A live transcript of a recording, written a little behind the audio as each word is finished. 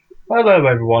Hello,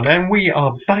 everyone, and we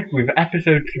are back with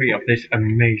episode 3 of this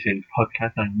amazing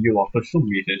podcast, and you are for some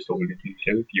reason still listening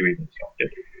to if you even started.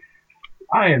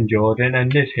 I am Jordan, and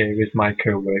this here is my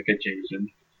co-worker Jason.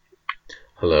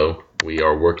 Hello, we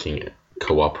are working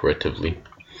cooperatively.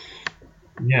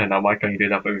 Yeah, now why can't you do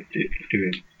that both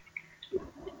doing?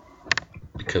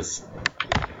 Because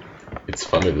it's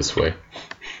funner this way.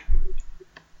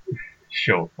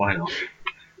 Sure, why not?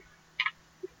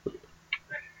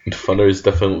 Funner is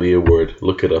definitely a word.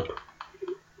 Look it up.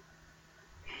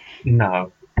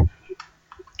 No.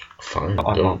 Fine,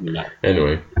 I'm don't. not.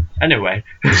 Anyway,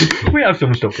 we have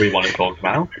some stuff we want to talk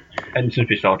about, and since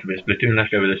we started with Splatoon, let's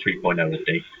go with the 3.0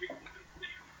 update.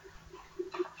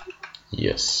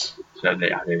 yes. So they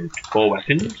added 4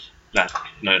 weapons that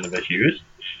none of us use.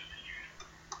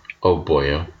 Oh boy,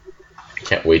 yeah.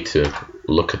 Can't wait to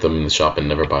look at them in the shop and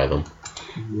never buy them.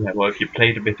 Yeah, well, if you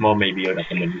played a bit more, maybe you'd have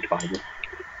the money to buy them.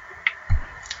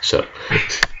 Shut up.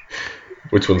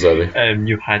 Which ones are they?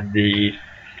 You had the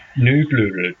new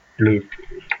blue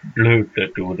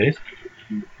that do this,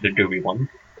 the gooey one.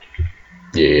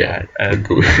 Yeah.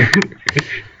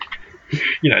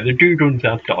 You know, the dude runs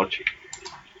out dodge.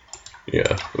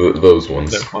 Yeah, those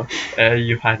ones.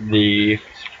 You had the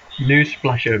new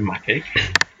Splasher-Matic.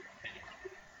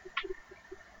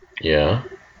 Yeah.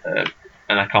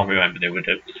 And I can't remember the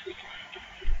other.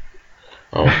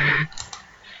 Oh.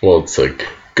 Well, it's a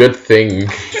good thing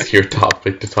it's your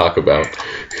topic to talk about.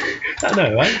 I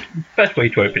know, right? Best way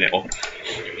to open it up.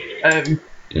 And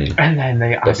then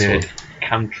they added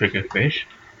Cam Triggerfish.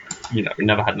 You know, we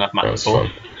never had that map before.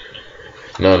 Fun.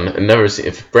 No, never seen.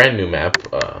 It's a brand new map.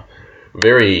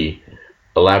 Very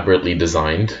elaborately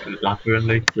designed.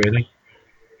 Elaborately, really?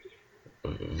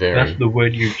 Very. That's the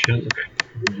word you chose.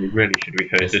 You really should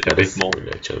rehearse it a bit more. That is the word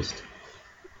I chose.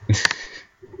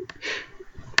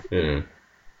 Yeah.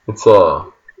 It's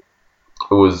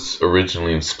it was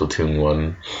originally in Splatoon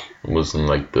 1. It was in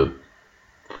like the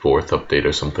 4th update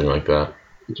or something like that.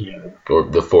 Yeah. Or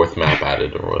the 4th map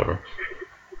added or whatever.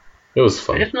 It was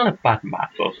fun. It's not a bad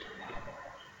map, but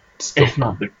it's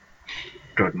not the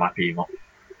good map either.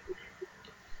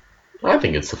 I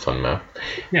think it's a fun map.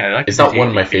 Yeah, it's not one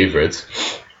of my favorites.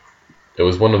 It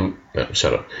was one of no,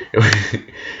 shut up.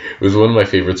 It was one of my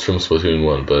favorites from Splatoon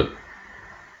 1, but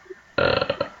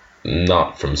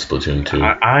not from Splatoon 2.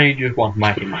 I just want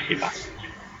Mikey back.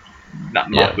 That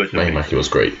map was amazing. Mikey was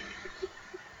great.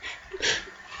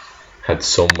 Had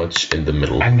so much in the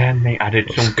middle. And then they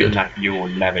added something that you will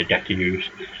never get to use.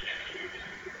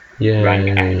 Yeah.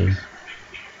 Rank A.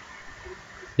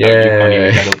 Yeah. You can't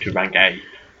even get up to rank A.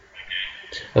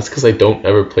 That's because I don't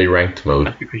ever play ranked mode.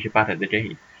 That's because you're bad at the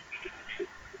game.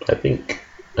 I think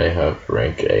I have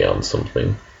rank A on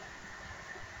something.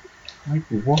 Like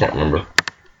what? Can't remember.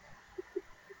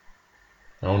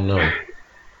 I don't know.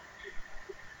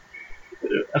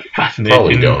 A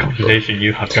fascinating conversation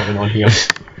you have going on here.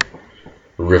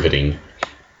 Riveting.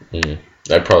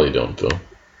 I probably don't though.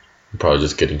 I'm probably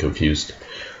just getting confused.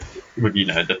 But you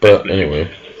know, but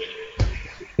anyway.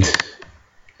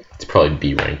 It's probably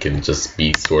B rank, and just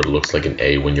B sort of looks like an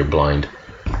A when you're blind.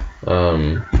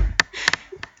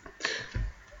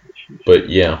 But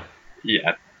yeah.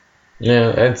 Yeah.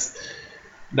 Yeah, that's...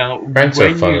 Now, ranks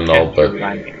are fun and all, but...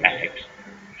 rank X,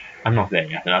 I'm not there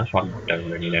yet, that's why I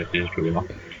don't really know if this is true or not.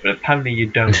 But apparently you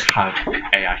don't have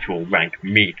a actual rank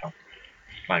meter,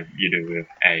 like you do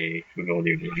with all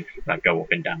the other ranks that go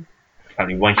up and down.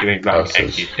 Apparently once you're in rank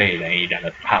X, you stay there, you don't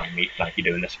have a power meter like you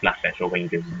do in the Splatfest or when you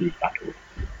do the League Battle.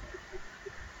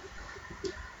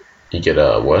 You get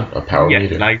a what? A power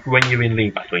meter? Yeah, like when you're in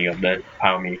League Battle, you have the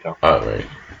power meter. Oh, right.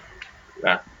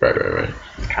 Right.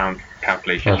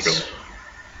 Calculations.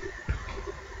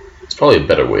 It's probably a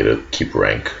better way to keep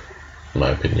rank, in my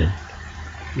opinion.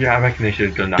 Yeah, I reckon they should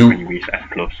have done that when you reach F+.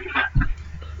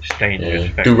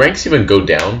 Do ranks even go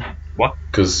down? What?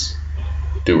 Because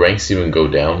do ranks even go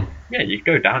down? Yeah, you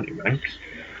go down in ranks.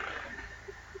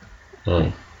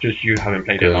 Oh. Just you haven't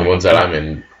played it long. The ones that I'm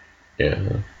in,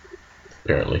 yeah,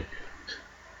 apparently.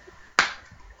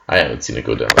 I haven't seen it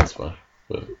go down, that's why.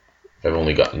 But I've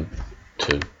only gotten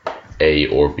to A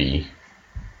or B.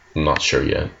 I'm not sure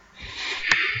yet.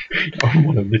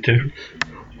 One of the two.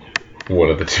 One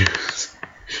of the two.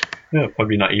 Yeah,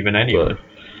 probably not even any of them.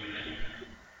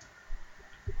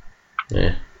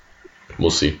 Yeah, we'll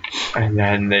see. And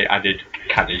then they added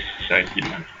Caddy, so you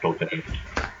know, build it.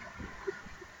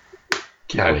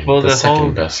 Caddy, for the second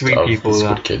whole best 3 of people the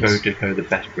that kids. voted for the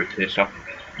best British stuff,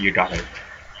 you got it.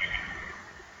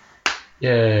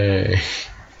 Yay.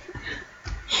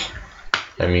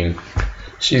 I mean,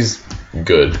 she's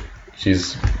good.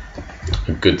 She's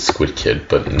a good Squid Kid,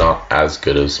 but not as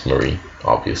good as Marie,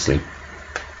 obviously.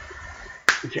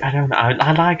 I don't know.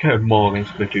 I like her more in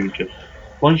Splatoon. Just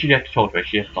once you get to talk to her,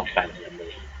 she just got better than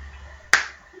me.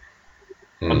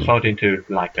 I'm starting to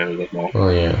like her a bit more. Oh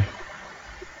yeah.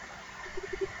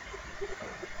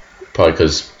 Probably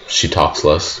because she talks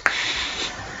less.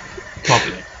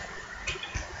 Probably.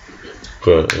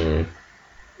 But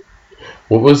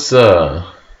what was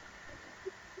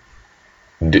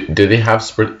Did they have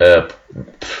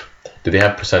did they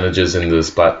have percentages in the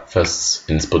Splatfests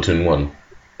in Splatoon 1?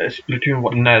 Splatoon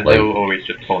 1, no, they were always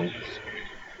just points.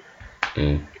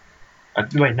 Wait,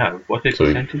 no, was it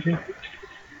percentages?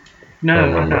 No,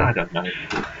 I don't know.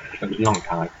 It was a long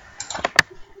time.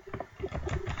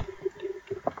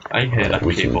 I hear that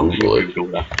we can people Google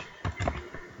that.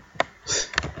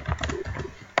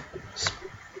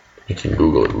 You can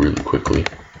Google it really quickly.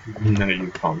 No,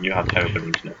 you can't. You have terrible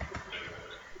internet.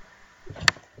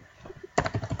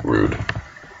 Rude.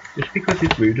 Just because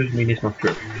it's rude doesn't mean it's not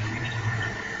true.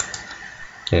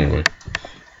 Anyway.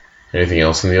 Anything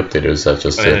else in the update, or is that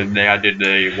just it? They added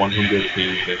the 100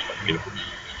 to the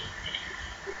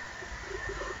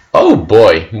Oh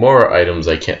boy, more items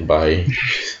I can't buy.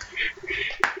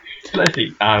 Let's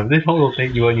see, this whole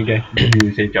thing you only get the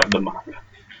usage of the map.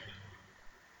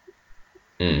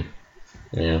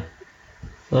 Yeah.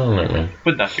 Oh no, man.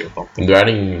 But that's your fault. They're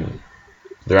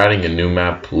adding a new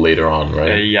map later on,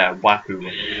 right? Yeah, Wahoo.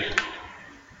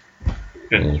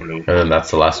 And then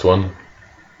that's the last one?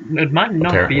 It might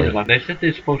not Apparently. be the last. They said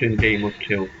they're supporting the game up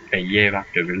till a year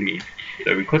after release,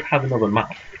 so we could have another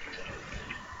map.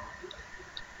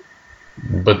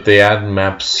 But they add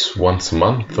maps once a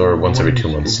month or once every 2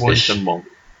 months? Once a month.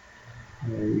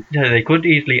 Yeah, they could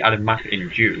easily add a map in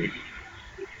June.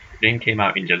 The game came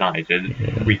out in July, so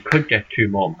we could get 2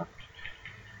 more maps.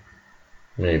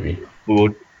 Maybe.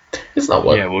 It's not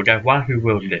what? Yeah, we'll get Wahoo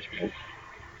World this month.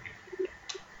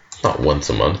 Not once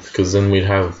a month, because then we'd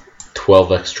have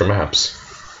 12 extra maps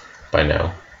by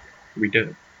now. We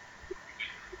do.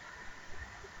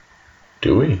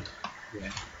 Do we?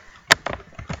 Yeah.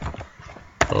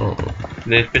 Oh.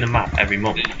 There's been a map every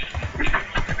month.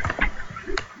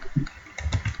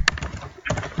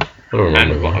 I don't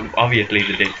remember And that. obviously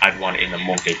they did add one in the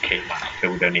month it came out, so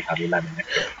we'd only have 11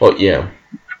 extra. Oh, yeah.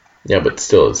 Yeah, but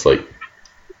still, it's like...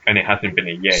 And it hasn't been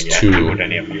a year It's yet, two. so we'd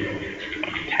only have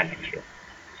 10 extra.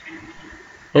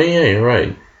 Oh, yeah, you're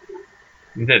right.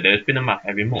 There's been a map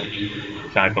every month,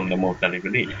 aside from the month that it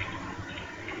released.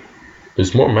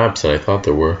 There's more maps than I thought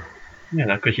there were. Yeah,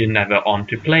 that's because you're never on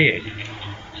to play it.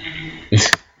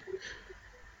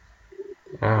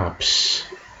 Psh.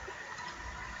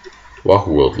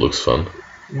 Wahoo World looks fun.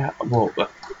 Yeah, well,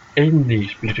 in the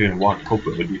Splatoon 1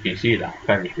 cover, you can see that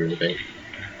Ferris wheel thing.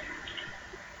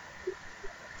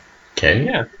 Can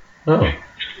you? Yeah. Oh.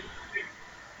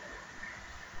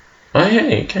 Oh, yeah,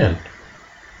 you can.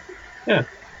 Yeah.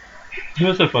 It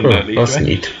was a fun little Easter That's egg.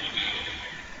 neat.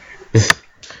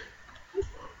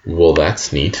 Well,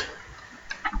 that's neat.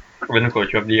 Then of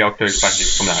course you have the Octo expansion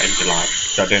coming out in July,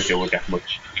 so I don't think we'll get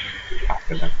much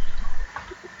after that.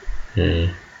 Yeah.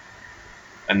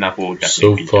 And that will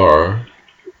definitely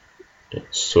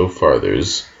So far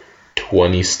there's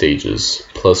 20 stages,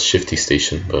 plus Shifty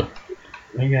Station, but...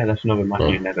 Oh yeah, that's another map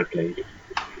you never played.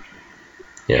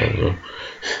 Yeah, I know.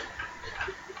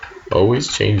 Always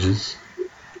changes.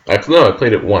 I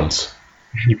played it once.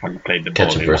 You probably played the ball.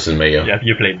 Ketchup versus Mayo. Yeah,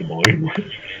 you played the ball.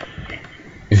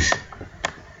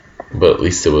 But at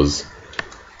least it was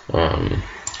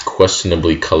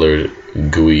questionably colored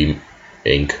gooey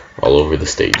ink all over the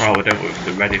stage. Oh, don't worry,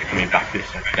 the red is coming back this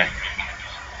Saturday.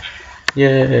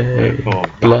 Yay! Oh,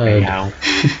 Blood. hell.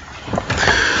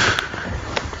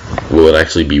 Will it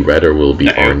actually be red or will it be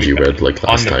No, it'll orangey be red like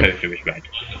last on the time? poster it's red,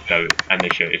 so, and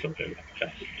the shirt is also red, so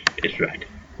it's red.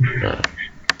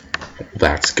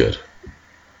 That's good.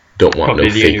 Don't want Probably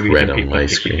no the fake only red reason on people my pick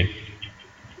screen.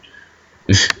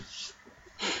 it.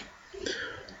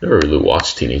 Never really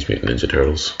watched Teenage Mutant Ninja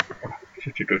Turtles.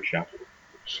 Such a good show.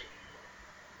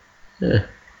 Yeah.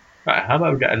 Right, how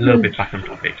about we get a little bit back on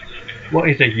topic? What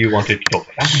is it you wanted to talk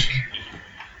about?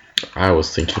 I was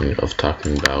thinking of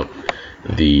talking about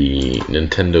the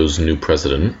Nintendo's new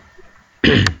president,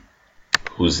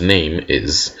 whose name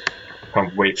is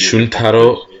Can't wait for you to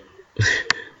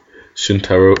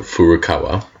Shuntaro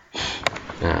Furukawa.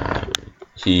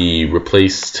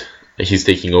 He's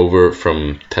taking over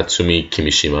from Tatsumi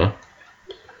Kimishima,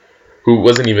 who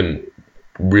wasn't even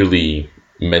really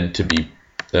meant to be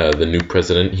the new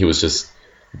president. He was just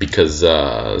because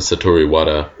Satoru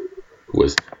Iwata, who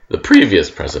was the previous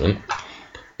president,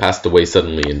 passed away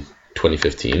suddenly in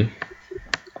 2015.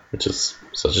 which is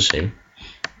such a shame.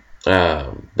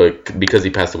 But because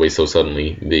he passed away so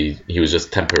suddenly, he was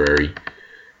just temporary.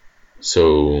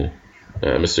 So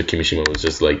Mr. Kimishima was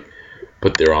just like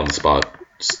put there on the spot.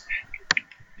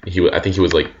 I think he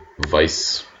was like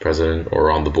vice president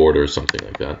or on the board or something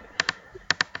like that.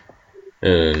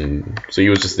 And so he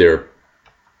was just there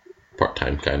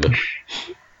part-time, kind of.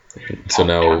 So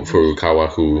now Furukawa,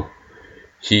 who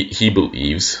he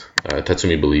believes,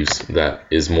 Tatsumi believes, that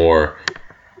is more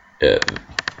the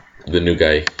new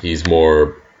guy. He's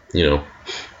more,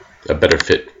 a better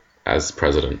fit as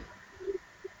president.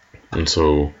 And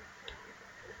so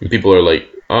people are like,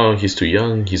 oh, he's too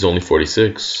young. He's only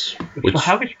 46. Which, well,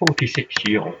 how is 46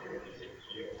 young?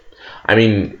 I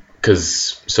mean,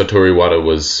 because Satoru Iwata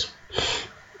was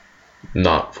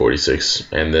not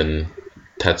 46, and then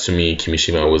Tatsumi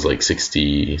Kimishima was like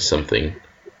 60 something,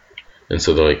 and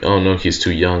so they're like, oh no, he's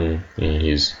too young.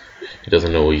 He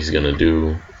doesn't know what he's gonna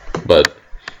do. But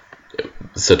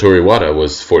Satoru Iwata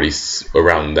was 40,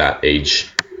 around that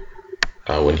age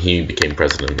when he became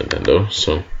president of Nintendo.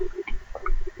 So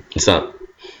it's not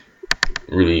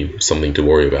really something to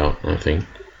worry about, I think.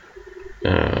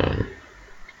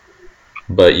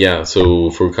 But yeah, so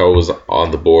Furukawa was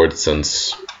on the board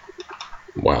since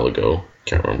a while ago.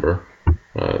 Can't remember.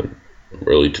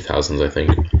 Early 2000s, I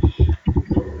think.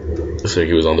 So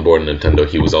he was on the board of Nintendo.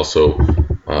 He was also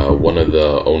one of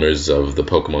the owners of the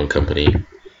Pokemon Company.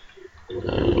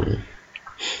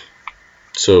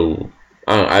 So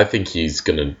I think he's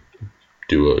gonna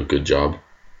do a good job.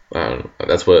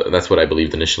 That's what I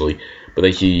believed initially. But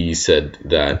then he said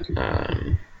that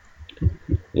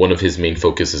one of his main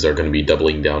focuses are going to be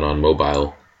doubling down on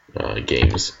mobile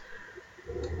games,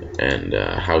 and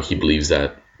how he believes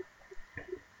that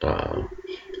the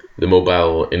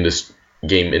mobile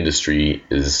game industry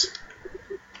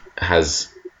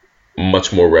has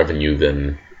much more revenue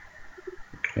than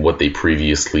what they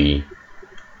previously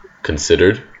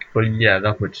considered. Well, yeah,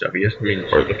 that much obvious. I mean,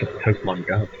 look at Pokemon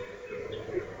Go.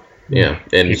 Yeah,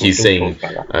 and he's saying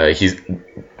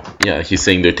he's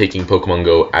saying they're taking Pokemon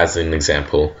Go as an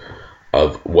example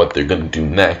of what they're going to do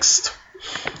next,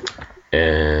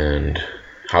 and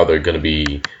how they're going to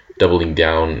be doubling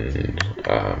down.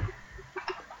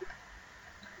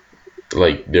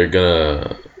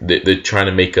 They're trying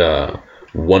to make a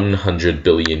 100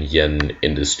 billion yen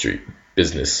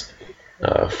business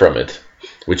from it,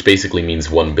 which basically means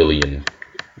 $1 billion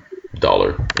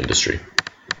industry.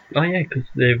 Oh yeah, because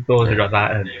they've also got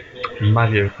that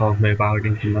Mario Kart mobile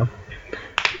games,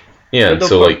 Yeah,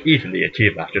 so like easily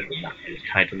achieve that just with that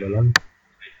title alone.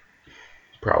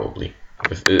 Probably.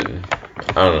 I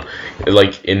don't know.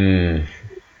 Like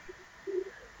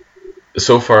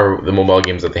so far, the mobile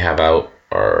games that they have out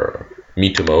are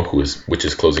Mitumo, which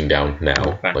is closing down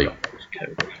now.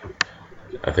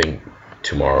 I think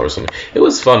tomorrow or something. It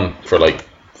was fun for like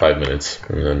 5 minutes,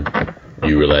 and then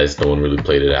you realize no one really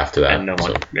played it after that. And no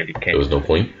one really cared. There was no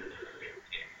point.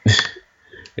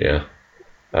 Yeah.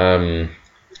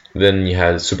 Then you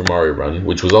had Super Mario Run,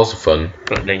 which was also fun.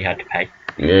 But then you had to pay.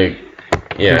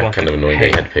 Yeah, kind of annoying that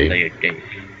you had to pay.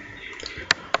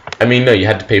 I mean, no, you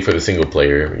had to pay for the single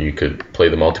player. You could play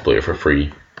the multiplayer for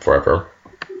free forever.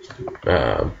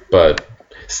 But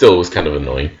still, it was kind of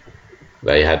annoying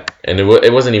that you had, and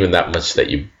it wasn't even that much that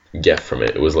you get from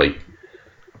it. It was like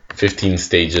 15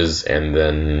 stages and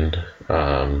then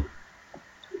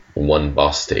one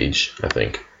boss stage, I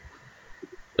think.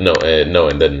 No,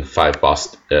 and then five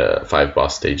boss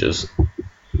stages.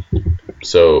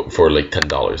 So for like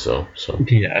 $10, so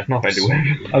yeah, it's not very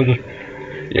worth. I was just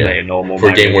play a normal for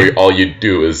a game where all you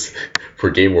do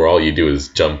is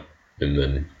jump and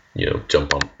then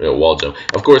jump on wall jump.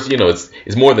 Of course,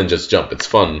 it's more than just jump. It's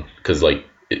fun because like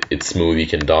it's smooth. You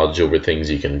can dodge over things.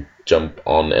 You can jump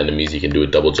on enemies. You can do a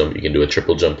double jump. You can do a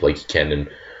triple jump like you can in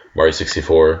Mario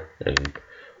 64 and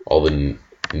all the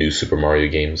new Super Mario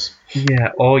games.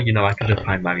 Yeah, or I could just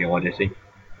find Mario Odyssey.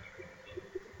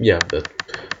 Yeah,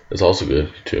 that's also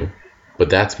good too, but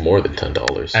that's more than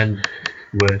 $10 and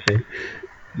worth it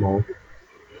more.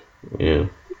 Yeah.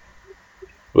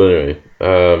 But anyway,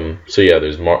 so yeah,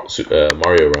 there's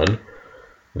Mario Run.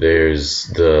 There's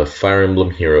the Fire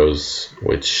Emblem Heroes,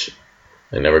 which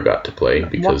I never got to play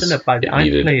because it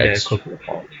needed I played a couple of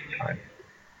times.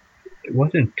 It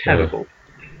wasn't terrible.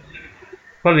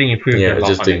 Probably improved a lot. It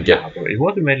just didn't get. But it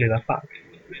wasn't really that bad.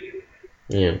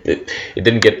 Yeah, it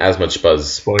didn't get as much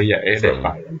buzz. Well, yeah, it is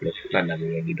Fire Emblem. That never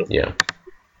really does. Yeah.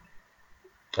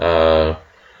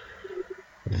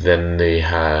 Then they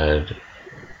had.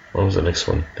 What was the next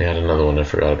one? They had another one I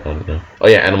forgot about now. Oh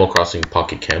yeah, Animal Crossing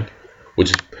Pocket Camp,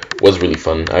 which was really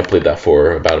fun. I played that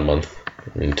for about a month.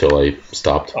 until I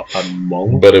stopped. A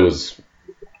month? But it was,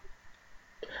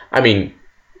 I mean,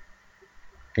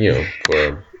 for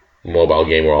a mobile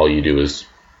game where all you do is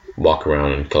walk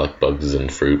around and collect bugs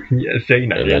and fruit. Yeah, saying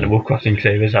that, the Animal Crossing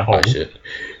servers are whole. Shit.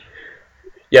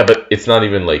 Yeah, but it's not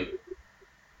even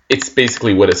it's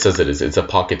basically what it says it is. It's a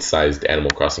pocket-sized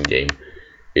Animal Crossing game.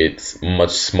 It's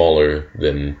much smaller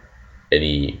than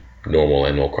any normal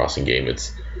Animal Crossing game.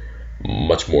 It's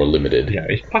much more limited. Yeah,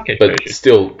 it's pocket but version.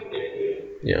 Still,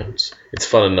 it's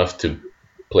fun enough to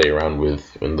play around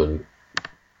with and then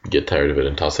get tired of it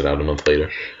and toss it out a month later.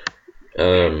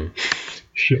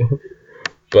 Sure.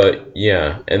 But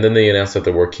yeah, and then they announced that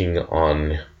they're working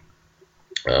on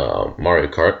Mario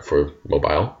Kart for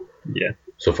mobile. Yeah.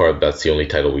 So far, that's the only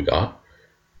title we got.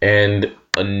 And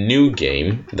a new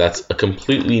game that's a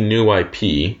completely new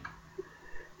IP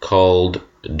called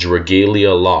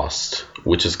Dragalia Lost,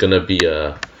 which is going to be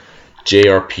a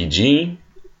JRPG,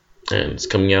 and it's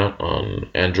coming out on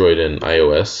Android and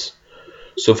iOS.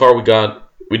 So far, we don't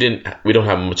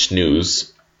have much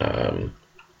news,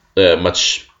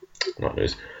 much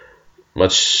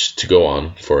to go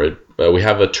on for it. We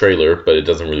have a trailer, but it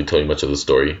doesn't really tell you much of the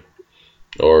story.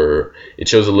 Or it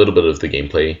shows a little bit of the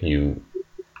gameplay. You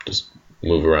just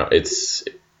move around.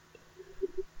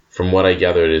 From what I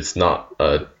gathered, it's not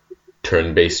a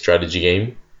turn-based strategy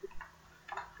game.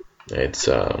 It's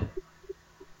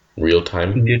real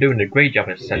time. You're doing a great job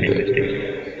at selling this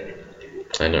game.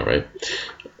 I know, right?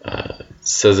 It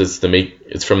says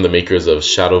it's from the makers of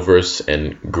Shadowverse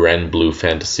and Grand Blue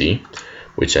Fantasy,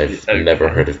 which I've never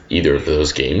heard of either of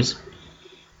those games.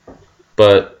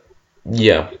 But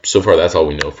yeah, so far that's all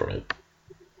we know from it.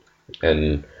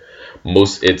 And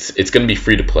it's going to be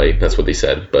free to play. That's what they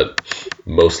said. But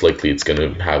most likely it's going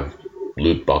to have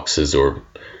loot boxes or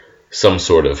some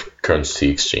sort of currency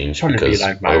exchange, because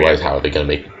otherwise how are they going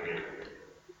to make?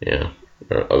 Yeah,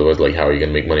 or otherwise how are you going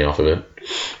to make money off of it?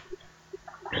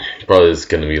 Probably it's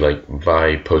going to be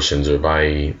buy potions or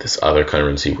buy this other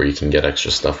currency where you can get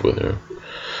extra stuff with, or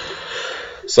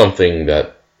something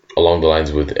that along the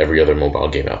lines with every other mobile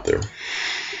game out there.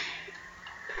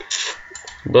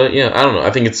 But yeah, I don't know.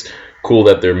 I think it's cool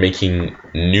that they're making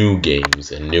new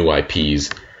games and new IPs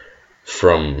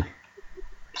from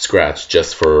scratch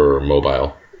just for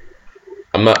mobile.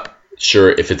 I'm not sure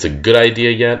if it's a good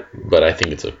idea yet, but I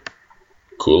think it's a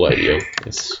cool idea.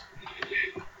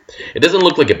 It doesn't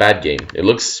look like a bad game. It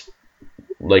looks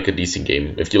like a decent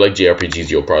game. If you like JRPGs,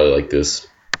 you'll probably like this,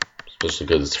 especially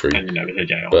because it's free. And it's a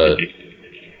JRPG. But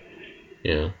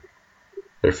yeah,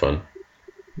 they're fun.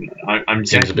 I'm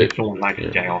guessing if someone likes a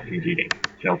JRPG game,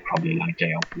 they'll probably like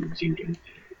JRPG games.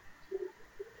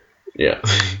 Yeah,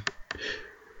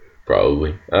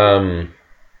 probably.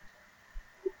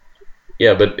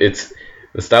 Yeah, but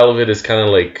the style of it is kind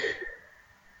of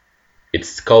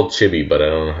it's called chibi, but I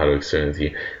don't know how to explain it to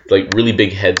you. It's really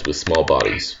big heads with small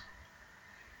bodies.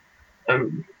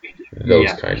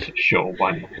 Those kind. Sure,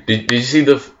 why not? Did you see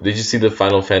the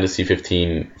Final Fantasy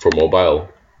 15 for mobile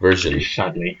version?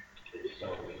 Sadly.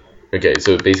 Okay,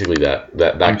 so basically that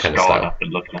kind of style. Up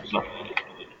and looking at stuff.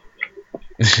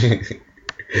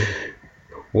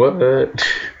 What?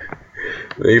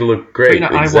 They look great,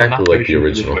 exactly like the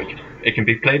original. It can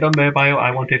be played on mobile.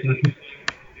 I want it.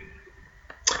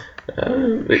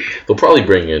 They'll probably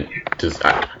bring it.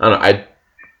 I don't know.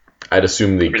 I'd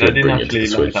assume they could bring it to the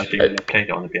Switch. I played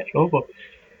it on the PS4, but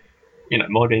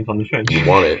more games on the Switch. You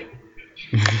want it?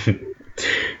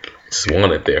 Just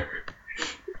want it there.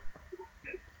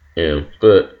 Yeah,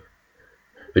 but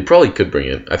they probably could bring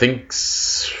it. I think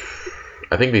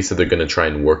they said they're gonna try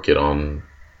and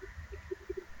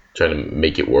trying to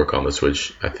make it work on the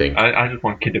Switch. I think. I just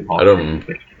want Kingdom Hearts.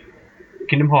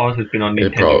 Kingdom Hearts has been on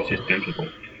Nintendo systems before.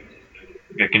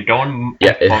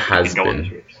 It has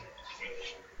been.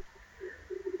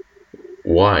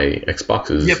 Why?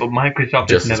 Xbox is but Microsoft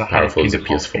just has never as powerful had a as a Kingdom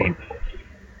Hearts PS4. game.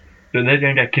 So they're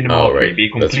going to get Kingdom Hearts right. be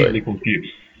completely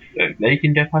confused. So they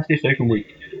can get past this, they can wait.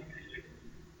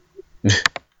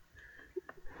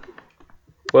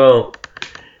 Well,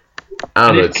 I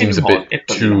don't know. It seems a bit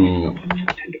too.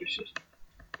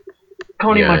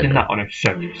 Can't imagine that on a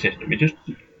Sony system. It's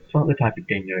not the type of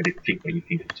game you really think when you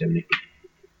think of Sony.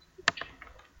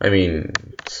 I mean,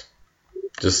 it's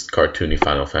just cartoony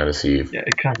Final Fantasy. Yeah,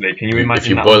 exactly. Can you imagine if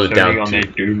you that boil on it down Sony on their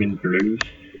Doom and Blues?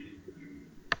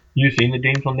 You've seen the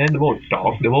games on there? They're all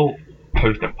dark. They're all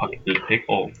post-apocalyptic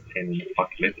or in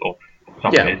apocalypse or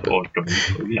zombies or stuff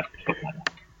like that.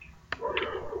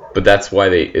 But that's why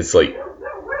it's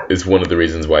one of the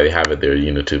reasons why they have it there,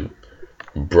 to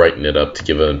brighten it up,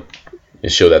 to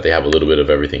show that they have a little bit of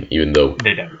everything, even though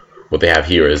they don't. What they have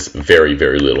here is very,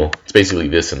 very little. It's basically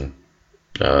this and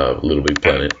Little Big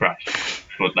Planet. Crash.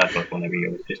 But that was one of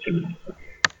your system.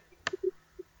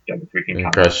 Double freaking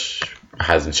camera. Crash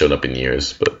hasn't shown up in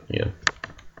years, but yeah.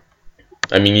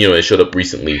 I mean, it showed up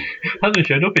recently. Hasn't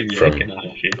showed up in years, From- can I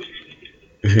actually?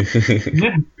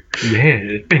 Yeah,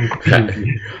 it's been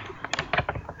crazy.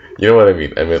 You know what I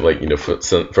mean? I meant like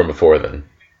from before then.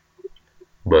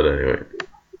 But anyway.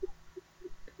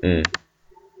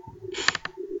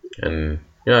 And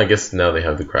yeah, I guess now they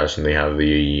have the Crash and they have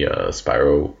the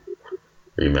Spyro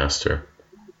remaster.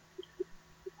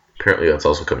 Apparently, that's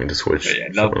also coming to Switch. But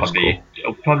yeah, so that's cool.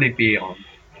 it'll probably be on.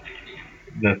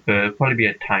 There'll probably be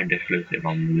a timed exclusive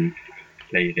on the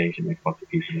PlayStation, Xbox,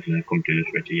 PC, and then come to the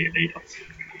Switch a year later.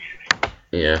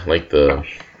 Yeah, like the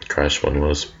Crash one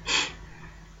was. I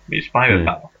mean, Spyro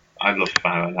Battle. I love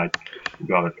Spyro, and I'd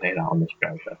rather play that on this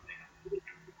browser.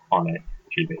 On it,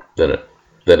 TV. Then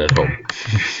at home.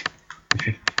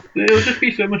 It'll just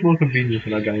be so much more convenient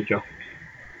for that guy, Joe.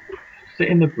 Sit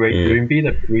in the break room, be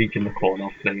the freak in the corner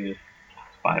playing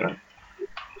Spyro.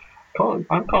 I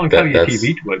can't carry your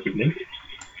TV to work with me.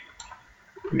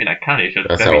 I mean, I can, it's just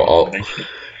that's very how all. conventional.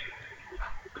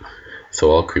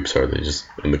 So all creeps are, they're just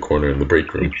in the corner in the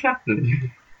break room.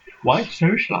 Exactly. Why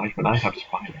socialise when I have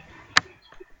Spyro?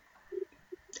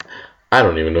 I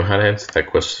don't even know how to answer that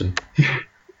question.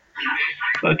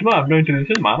 But tomorrow I'm going to the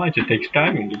cinema, I might just take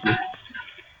Skyrim with me.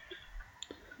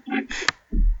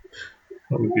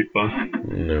 That would be fun.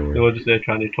 No. They were just there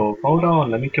trying to talk. Hold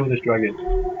on, let me kill this dragon.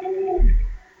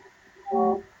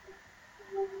 Oh,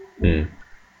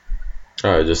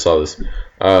 I just saw this.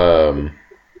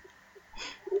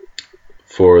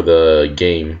 For the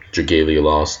game Dragalia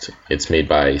Lost, it's made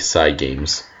by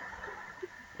Cygames.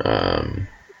 And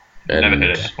Never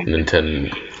heard of that company.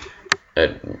 Nintendo.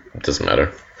 It doesn't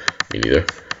matter. Me neither.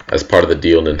 As part of the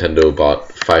deal, Nintendo bought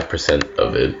 5%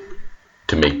 of it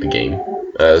to make the game,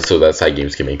 so that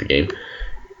Cygames can make the game.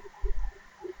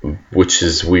 Which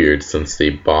is weird since they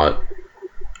bought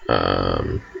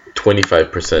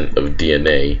 25% of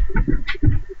DNA.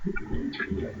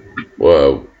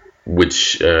 Well,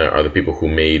 which are the people who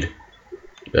made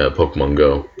Pokemon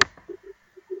Go.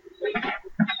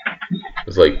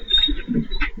 It's like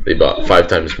they bought 5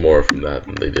 times more from that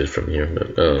than they did from here.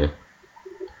 But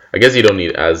I guess you don't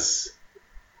need as.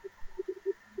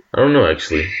 I don't know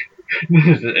actually. This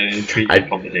is an intriguing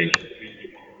conversation.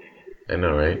 I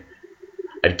know, right?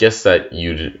 I guess that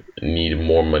you'd need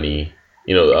more money,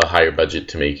 a higher budget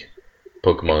to make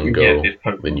Pokemon Go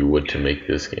than you would to make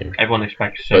this game. Everyone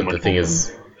expects so much. But the thing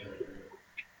is,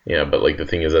 the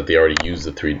thing is that they already used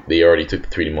they already took the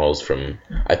 3D models from.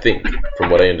 I think, from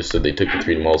what I understood, they took the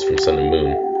 3D models from Sun and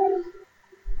Moon.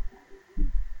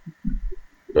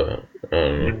 But I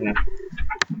don't know.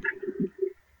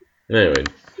 Anyway,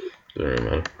 doesn't really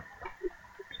matter.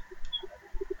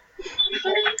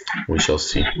 We shall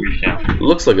see. It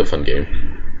looks like a fun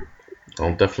game.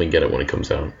 I'll definitely get it when it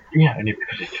comes out. Yeah, only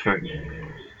because it's free.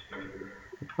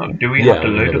 Oh, do we have to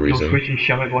load up your Switch and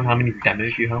show everyone how many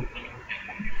demos you have?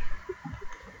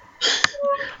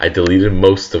 I deleted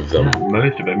most of them. Yeah,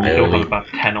 most of them. You still have about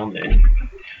 10 on there.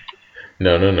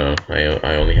 No.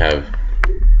 I only have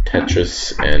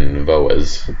Tetris and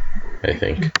Voez, I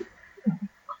think.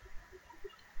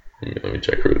 Let me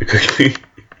check really quickly.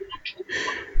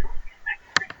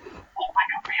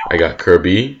 I got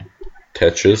Kirby,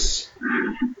 Tetris,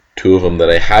 2 of them that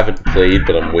I haven't played,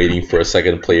 but I'm waiting for a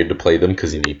second player to play them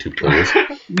because you need 2 players.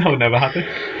 No, never happened.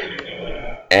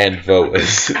 And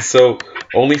Voez. So,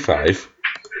 only 5.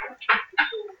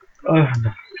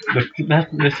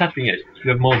 The sad thing is,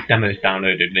 you have more demos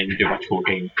downloaded than you do actual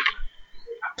games.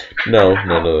 No,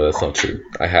 that's not true.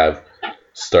 I have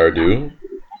Stardew.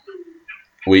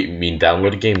 Wait, you mean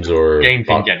downloaded games or games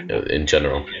in general? In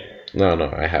general.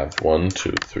 No, I have 1,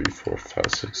 2, 3, 4,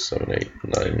 5, 6, 7, 8,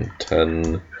 9,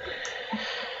 10,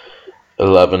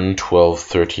 11, 12,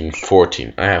 13,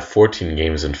 14. I have 14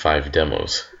 games and 5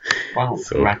 demos. Wow,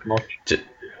 so that much.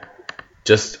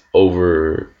 Just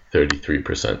over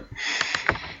 33%.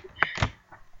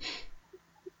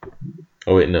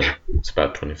 Oh wait, no, it's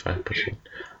about 25%.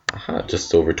 Aha,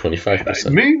 just over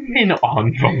 25%. Moving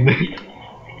on from this.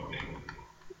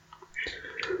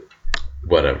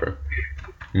 Whatever.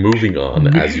 Moving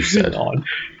on, as you said.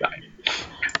 Right.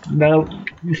 Now,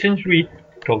 since we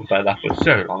talked about that for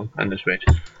so long and the Switch,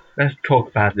 let's talk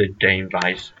about the Game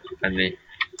Vice and the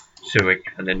Suic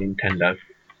and the Nintendo.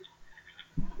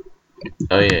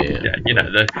 Oh yeah.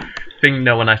 The thing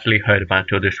no one actually heard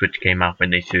about until the Switch came out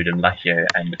when they sued them last year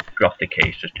and dropped the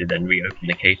case just to then reopen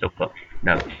the case up for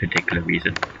no particular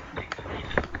reason.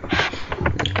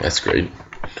 That's great.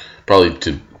 Probably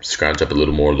to scrounge up a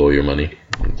little more lawyer money.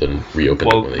 Then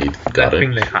reopened it when they got the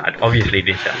thing it. they had, obviously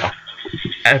this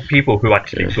people who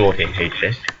actually bought it hate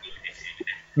it.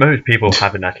 Most people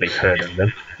haven't actually heard of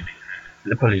them.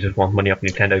 They probably just want money off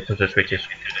Nintendo because the Switch is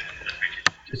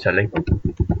selling.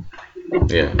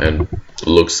 Yeah, and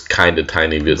looks kind of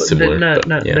tiny bit similar.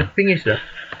 The thing is that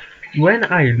when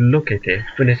I look at it,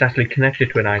 when it's actually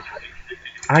connected to an iPad,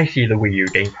 I see the Wii U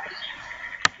game.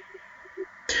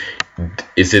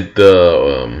 Is it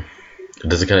the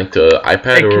does it connect to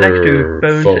iPad or connect to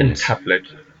phones phones? and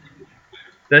tablets.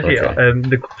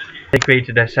 They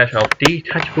created a set of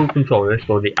detachable controllers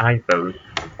for the iPhone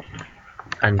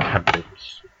and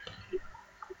tablets.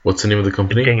 What's the name of the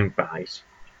company? Game Vice.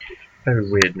 Very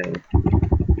weird name.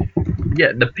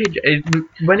 Yeah, the pitch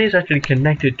when it's actually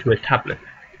connected to a tablet,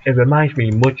 it reminds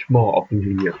me much more of the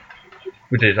Wii U,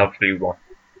 which is obviously what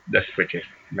the Switch is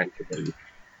meant to be.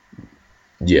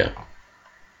 Yeah.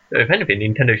 So if anything,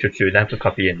 Nintendo should sue them for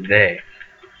copying their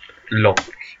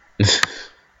looks.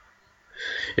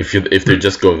 If they're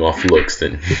just going off looks,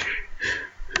 then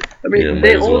I mean,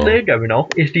 they're going off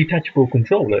is detachable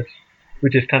controllers,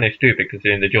 which is kind of stupid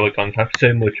considering the Joy-Cons have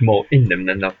so much more in them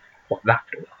than what that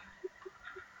does.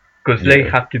 Because they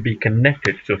have to be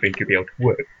connected to something to be able to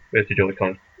work, whereas the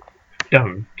Joy-Cons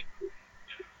don't.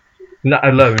 That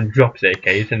alone drops their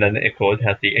case, and then of course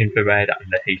has the infrared and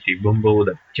the HD rumble,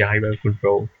 the gyro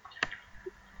control.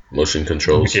 Motion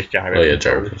controls. Which is gyro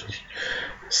gyro controls.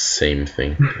 Same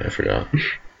thing. I forgot.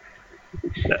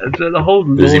 So the whole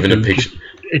there's even a picture.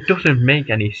 It doesn't make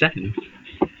any sense.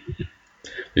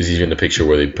 There's even a picture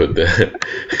where they put the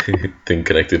thing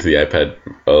connected to the iPad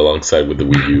alongside with the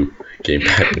Wii U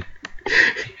gamepad.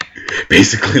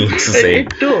 Basically looks the same.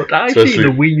 It does. I see the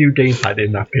Wii U gamepad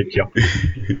in that picture.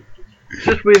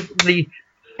 Just with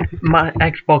my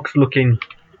Xbox looking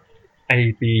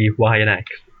A, B, Y, and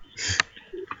X.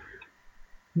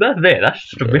 That's there. That's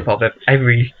just a rip-off of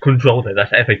every controller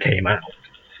that's ever came out.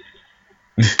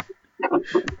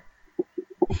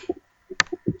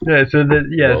 So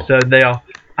they are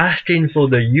asking for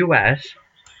the US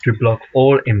to block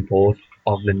all imports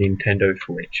of the Nintendo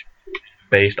Switch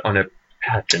based on a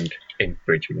patent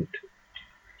infringement.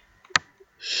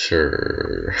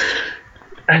 Sure.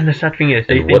 And the sad thing is,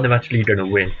 they think they're actually going to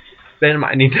win. Then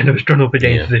Nintendo's done up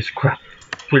against this crap.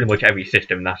 Pretty much every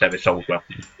system that's ever sold well.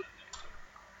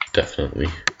 Definitely.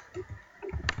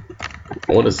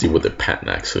 I want to see what the patent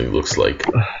actually looks like.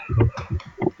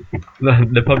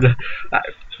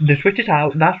 The Switch is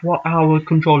out. That's what our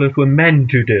controllers were meant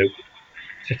to do.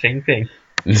 It's the same thing.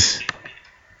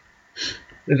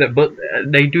 But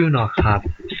they do not have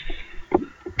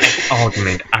an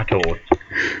argument at all.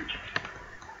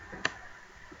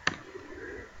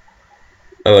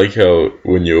 I like how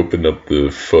when you open up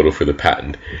the photo for the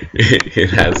patent,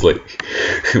 it has like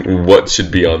what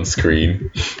should be on screen.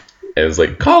 And it's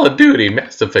like Call of Duty,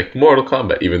 Mass Effect, Mortal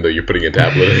Kombat, even though you're putting a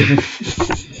tablet in.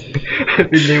 I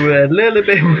mean, they were a little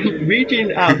bit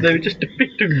reaching out, they were just a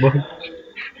bit too much.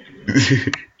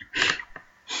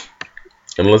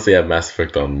 Unless they have Mass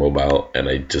Effect on mobile, and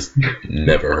I just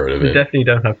never heard of it. They definitely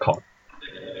don't have COD.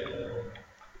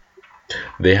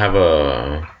 They have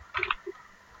a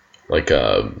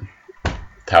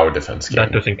tower defense game.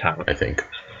 That doesn't count. I think.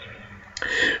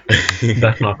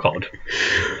 That's not COD.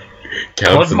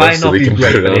 Counts COD might not be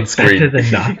great, but it's better than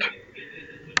that.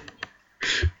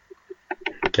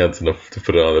 Counts enough to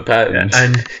put it on the patent.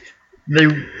 Yeah,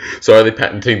 and So are they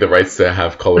patenting the rights to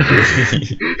have Call of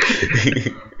Duty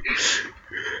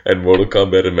and Mortal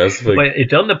Kombat and Mass Effect? Wait,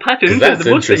 it's on the patent. That's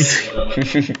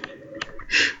interesting.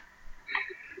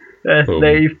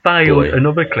 They filed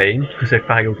another claim because they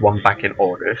filed one back in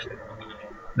August.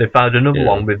 They filed another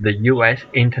one with the US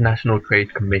International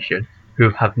Trade Commission, who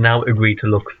have now agreed to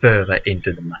look further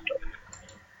into the matter.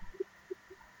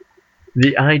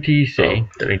 The ITC,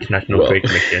 the International Trade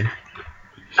Commission,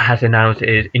 has announced it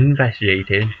is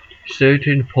investigating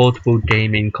certain portable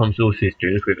gaming console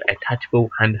systems with attachable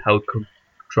handheld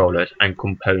controllers and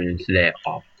components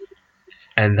thereof,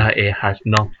 and that it has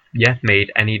not yet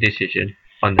made any decision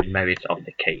on the merits of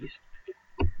the case.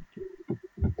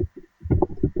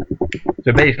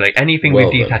 So basically, anything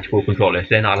with detachable controllers,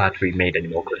 they're not allowed to be made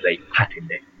anymore because they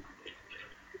patented it.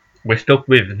 We're stuck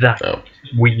with that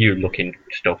Wii U looking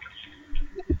stuff.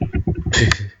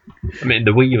 I mean,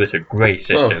 the Wii U is a great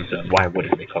system, so why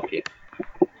wouldn't they copy it?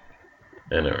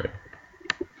 I know, right?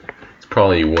 It's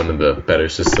probably one of the better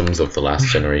systems of the last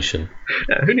generation.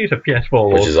 Who needs a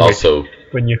PS4 which is also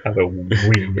when you have a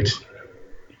Wii U?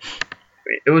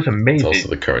 It was amazing. It's also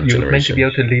the current you generation. were meant to be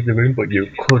able to leave the room, but you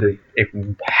couldn't. It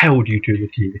held you to the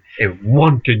TV. It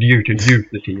wanted you to use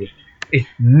the TV. It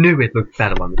knew it looked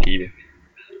better on the TV.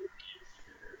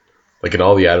 Like in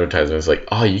all the advertisements, like,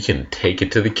 oh, you can take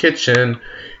it to the kitchen,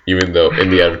 even though in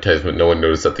the advertisement no one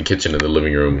noticed that the kitchen and the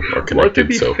living room are connected.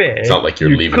 Well, so fair, it's not like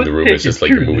you're leaving the room; it's just like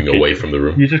you're moving away from the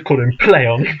room. You just couldn't play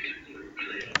on it.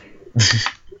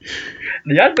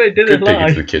 The advert didn't lie. Take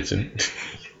it to the kitchen.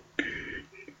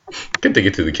 Can take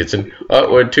it to the kitchen.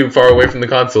 Oh, we're too far away from the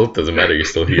console. Doesn't matter. You're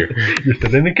still here. You're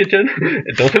still in the kitchen.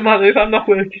 It doesn't matter if I'm not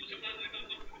working.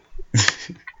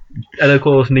 And of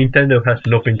course, Nintendo has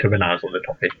nothing to announce on the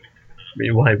topic. I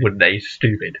mean, why would they?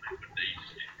 Stupid.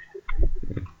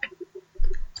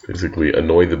 Basically,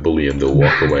 annoy the bully and they'll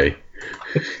walk away.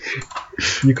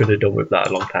 You could have done with that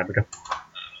a long time ago.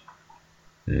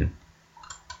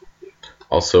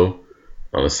 Also,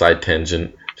 on a side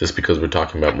tangent, just because we're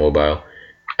talking about mobile,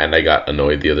 and I got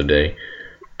annoyed the other day.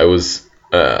 I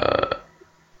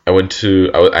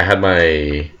had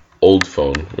my old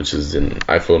phone, which is an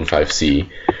iPhone 5C,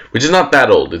 which is not that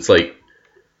old. It's like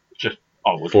just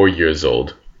 4 years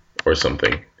old or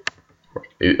something.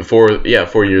 4 years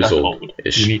That's old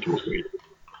ish. You need to upgrade.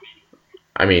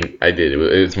 I mean, I did.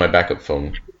 It's my backup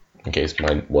phone in case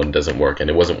my one doesn't work, and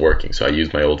it wasn't working, so I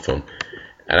used my old phone,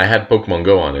 and I had Pokemon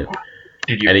Go on it.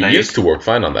 Did you? And play it used to work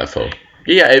fine on that phone.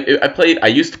 Yeah, I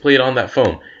used to play it on that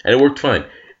phone, and it worked fine.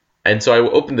 And so I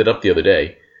opened it up the other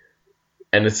day,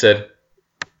 and it said,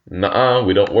 "Nuh-uh,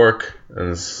 we don't work."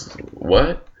 And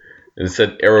what? And it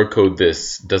said, "Error code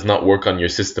this does not work on your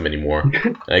system anymore."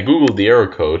 And I googled the error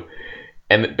code,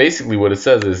 and basically what it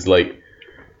says is like,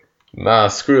 "Nah,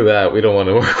 screw that. We don't want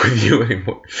to work with you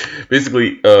anymore."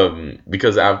 Basically,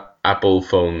 because Apple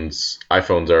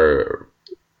iPhones are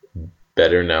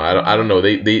better now. I don't know.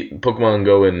 They Pokemon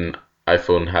Go and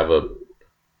iPhone have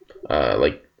a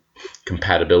like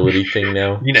compatibility thing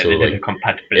now. You know, so they like did a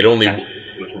compatibility. it only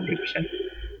 100%.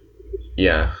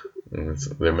 yeah,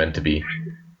 they're meant to be.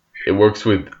 It works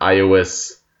with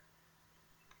iOS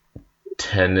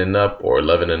 10 and up or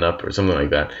 11 and up or something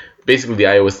like that. Basically, the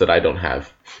iOS that I don't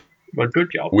have. Well,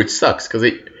 good job. Which sucks because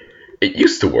it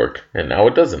used to work and now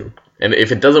it doesn't. And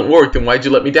if it doesn't work, then why'd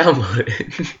you let me download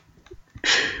it?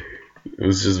 It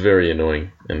was just very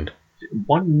annoying, and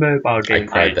one mobile game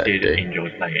I cried that did day. enjoy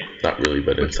playing Not really,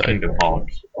 but was inside. Kingdom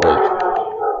Hearts.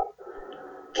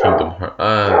 Kingdom Hearts.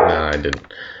 No, I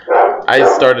didn't.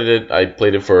 I started it. I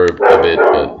played it for a bit,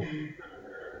 but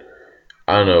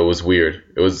I don't know. It was weird.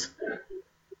 It was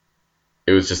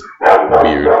just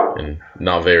weird and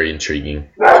not very intriguing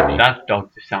to me. That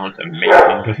dog sounds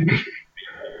amazing, doesn't it?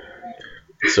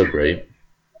 It's so great.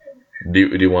 Do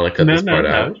you want to cut this part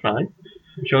out? No, it's fine.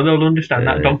 I'm sure they'll understand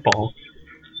that dog bark.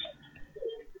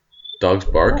 Dogs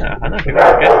bark? Yeah, I don't think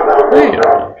that's good. Wait.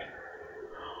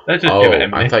 Let's just give it a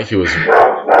minute. I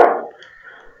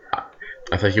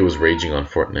thought he was raging on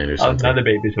Fortnite or something. Now the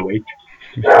baby's awake.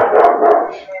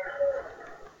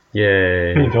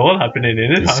 Yay. It's all happening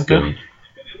in his house. Good.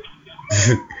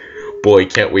 Boy,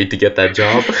 can't wait to get that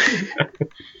job.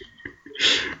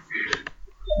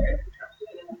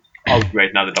 Oh,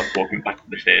 great, now the dog's walking back to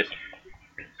the stairs.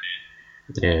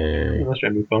 Yeah. That's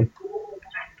really fun.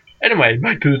 Anyway,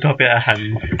 back to the topic at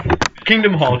hand.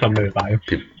 Kingdom Hearts on mobile.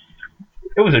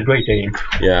 It was a great game.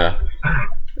 Yeah.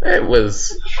 It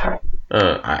was...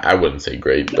 I wouldn't say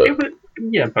great, but...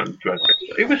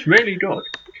 It was really good.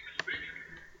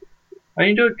 I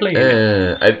enjoyed playing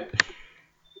it.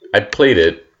 I played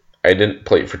it. I didn't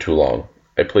play it for too long.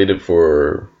 I played it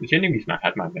for... It's the only reason I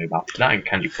had my mobile. That and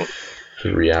Candy Crush.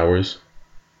 3 hours.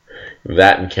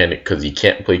 That and Candy... Because you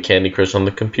can't play Candy Crush on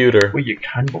the computer. Well, you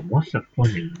can, but what's the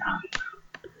fun in that?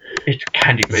 It's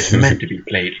Candy Crush. It's meant to be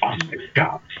played on the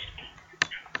go.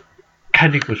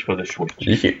 Candy Crush for the Switch.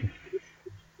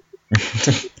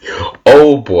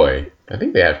 Oh boy. I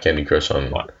think they have Candy Crush on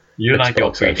What? You Xbox, like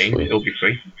your free game? actually. It'll be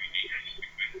free.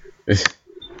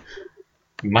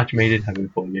 Match made in heaven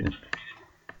for you.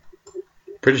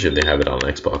 Pretty sure they have it on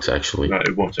Xbox, actually. No,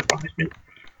 it won't surprise me.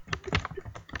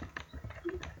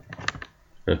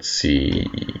 Let's see.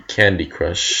 Candy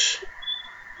Crush.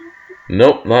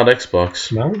 Nope, not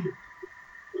Xbox. No?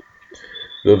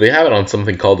 Though they have it on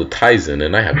something called a Tizen,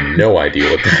 and I have no idea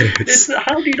what that is.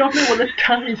 How do you not know what a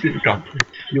Tizen is?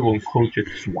 You uncultured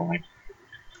swine.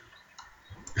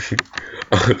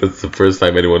 That's the first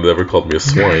time anyone has ever called me a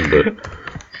swine, but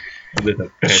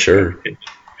sure.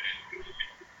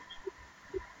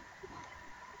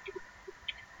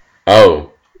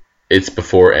 Oh, it's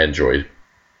before Android.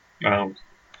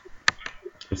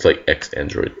 It's like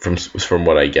ex-Android, from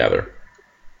what I gather.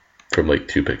 From like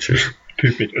 2 pictures.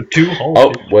 2 pictures. 2 whole Oh,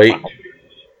 pictures. wait. Wow.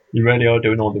 You really are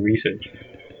doing all the research.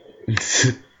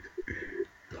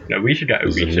 No, we should get a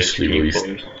was research initially team released.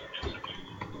 for us.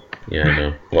 Yeah, I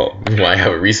know. Well, why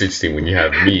have a research team when you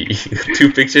have me?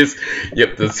 2 pictures?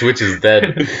 Yep, the Switch is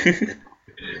dead.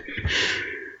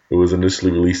 It was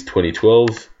initially released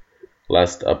 2012.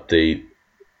 Last update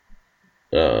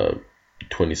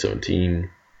 2017.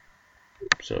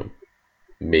 So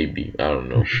maybe, I don't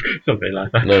know. Something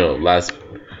like that. No, last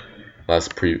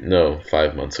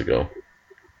 5 months ago.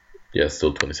 Yeah,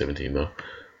 still 2017 though.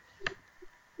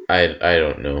 I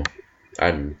don't know.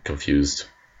 I'm confused.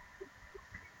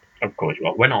 Of course you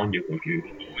are. When aren't you confused?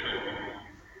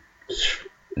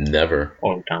 Never.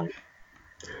 All the time.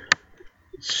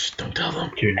 Shh, don't tell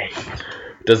them. Too late.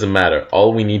 Doesn't matter.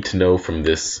 All we need to know from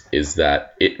this is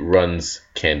that it runs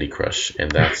Candy Crush,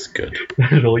 and that's good.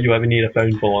 That's all you ever need a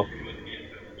phone for.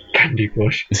 Candy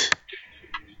Crush.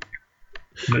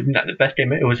 Isn't that the best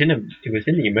game? It was in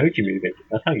the Emoji Movie.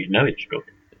 That's how you know it's good.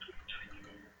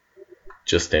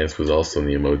 Just Dance was also in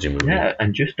the Emoji Movie. Yeah,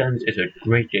 and Just Dance is a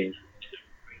great game.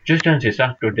 Just Dance is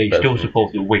that good. They Definitely. still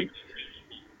support the Wii.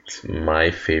 It's my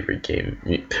favorite game.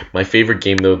 My favorite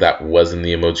game, though, that was in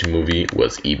the Emoji Movie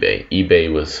was eBay.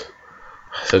 eBay was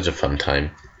such a fun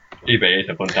time. eBay is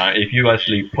a fun time. If you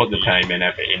actually put the time and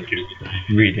effort into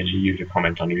reading the user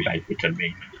comments on eBay, it's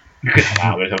amazing. You could have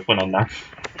hours of fun on that.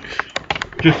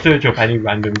 Just search up any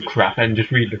random crap and just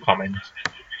read the comments.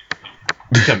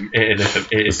 It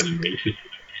is amazing.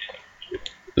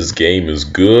 This game is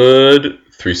good.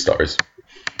 3 stars.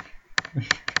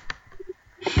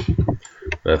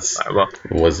 That's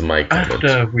was my comment.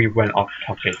 After we went off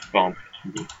topic from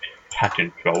the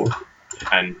patent troll,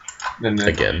 and then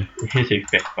Again. his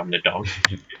effect from the dog,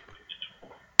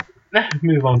 let's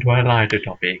move on to a lighter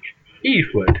topic.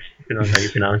 Eastwood, if you know how you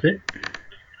pronounce it.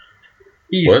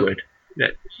 Eastwood.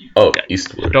 That, Oh,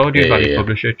 Eastwood. Stardew Valley yeah.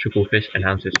 publisher Chucklefish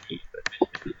announces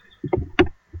Eastwood.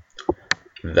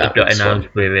 That It got was fun.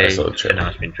 announced with I saw the a trailer.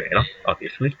 announcement trailer,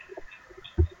 obviously.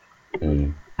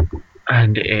 Mm.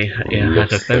 And it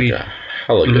has Looks a very like a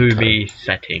hella good gloomy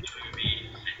setting.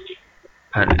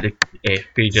 And it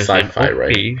features an Sci-fi,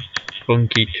 right? upbeat,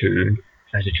 funky tune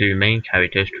as the 2 main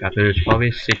characters traverse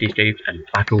forests, cityscapes, and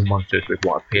battle monsters with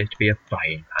what appears to be a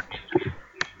frying pan.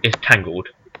 It's Tangled.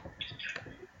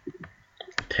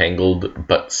 Tangled,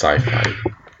 but sci-fi.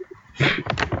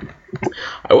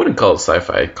 I wouldn't call it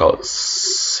sci-fi. I'd call it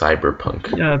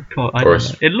cyberpunk. Yeah, I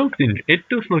don't know. It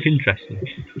does look interesting.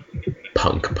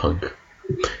 Punk.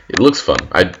 It looks fun.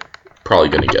 I'd probably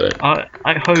gonna get it. I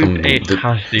hope it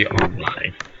has the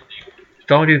online.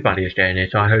 Stardew Valley is getting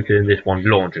it, so I hope that this one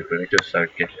launches with it just so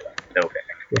it gets a little bit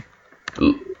extra.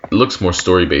 It looks more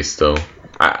story-based though.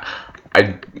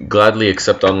 I'd gladly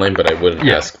accept online, but I wouldn't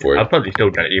ask for I'll it. probably still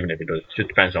get it even if it does. It just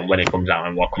depends on when it comes out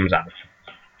and what comes out.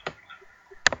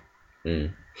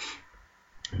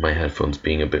 My headphones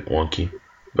being a bit wonky,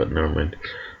 but never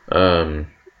mind.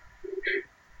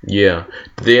 Yeah.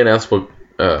 Did they announce what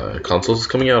consoles is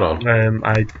coming out on?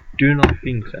 I do not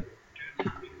think so.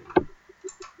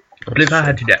 But if I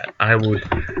had to get, I would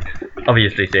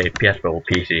obviously say PS4,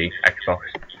 PC, Xbox.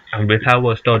 And with how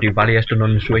well Stardew Valley has done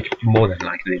on the Switch, more than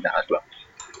likely that as well.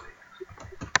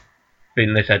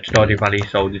 When they said Stardew Valley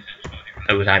sold,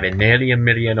 it was either nearly 1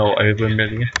 million or over 1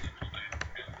 million.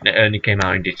 And it only came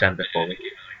out in December for it,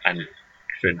 and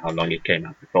considering how long it came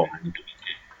out beforehand.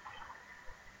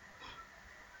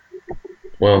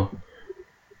 Well,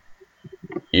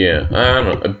 yeah, I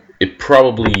don't know. It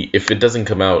probably, if it doesn't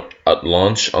come out at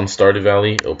launch on Stardew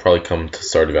Valley, it'll probably come to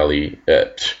Stardew Valley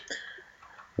at...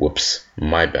 Whoops,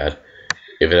 my bad.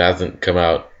 If it hasn't come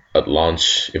out at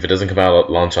launch, if it doesn't come out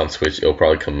at launch on Switch, it'll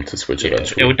probably come to Switch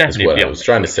eventually. It will definitely is what be I was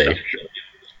trying to say. Sure.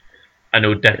 And it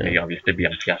will definitely obviously be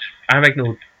on PS. I reckon it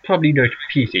will probably go to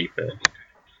PC first.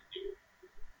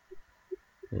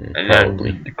 And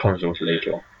Probably. then the consoles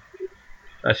later on.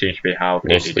 That seems to be how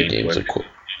Most of the games games work. are cool.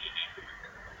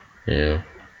 Yeah.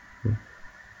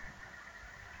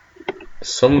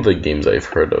 Some of the games I've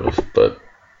heard of, but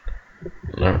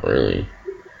not really.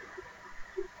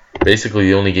 Basically,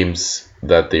 the only games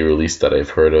that they released that I've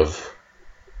heard of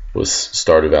was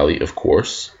Stardew Valley, of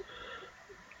course.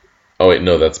 Oh wait,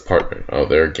 no, that's partner. Oh,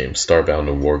 their games, Starbound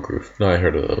and Wargroove. No, I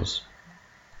heard of those.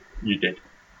 You did.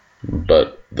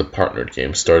 But the partnered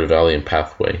games, Stardew Valley and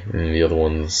Pathway, and the other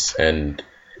ones, and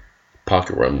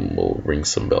Pocket Run will ring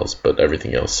some bells, but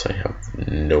everything else I have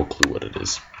no clue what it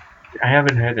is. I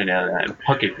haven't heard any of that.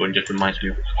 Pocket Run just reminds me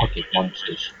of Pocket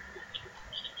Monsters.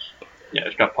 Yeah,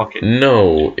 it's got Pocket.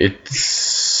 No,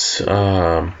 it's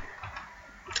I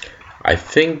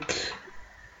think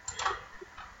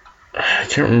I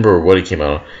can't remember what it came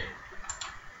out on.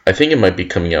 I think it might be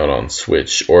coming out on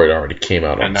Switch, or it already came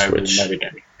out on Switch. Never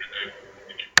get it.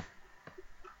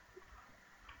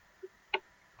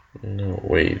 No,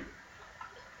 wait.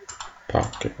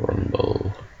 Okay,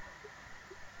 Rumble.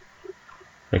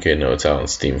 Okay, no, it's out on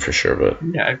Steam for sure, but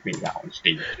Yeah, everything's out on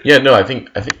Steam. yeah, no, I think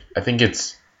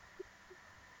it's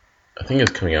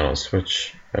coming out on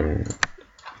Switch. I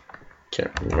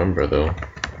can't remember though.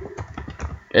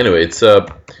 Anyway, it's a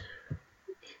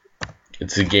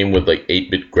game with like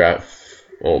 8-bit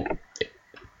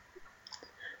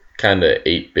kind of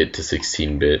 8-bit to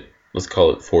 16-bit. Let's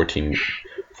call it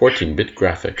 14-bit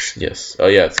graphics. Yes. Oh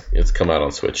yeah, it's come out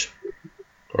on Switch,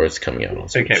 or it's coming out on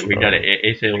Switch. Okay, we got it. It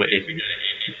is or it isn't.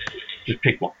 Just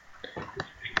pick one.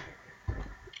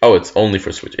 Oh, it's only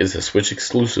for Switch. It's a Switch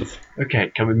exclusive.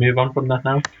 Okay, can we move on from that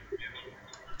now?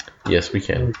 Yes, we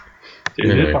can. So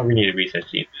this is what we need to research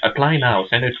team. Apply now,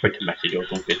 send a Twitter message or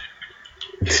something.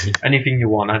 Anything you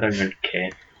want, I don't really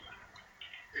care.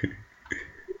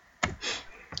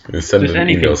 Send Just an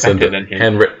anything email, send better a than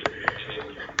him.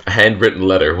 handwritten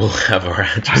letter. We'll have our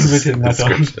address. Handwritten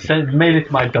letter. description. Mail it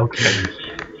to my dog's face.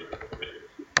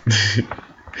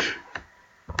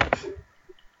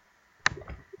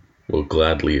 We'll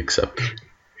gladly accept.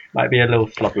 Might be a little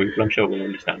sloppy, but I'm sure we'll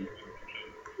understand.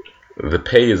 The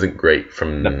pay isn't great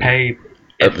from The pay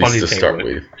at is least to funny start pay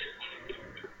with.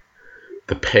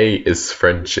 The pay is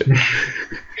friendship.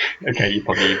 Okay, you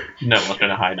probably know what's going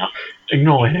to hide now.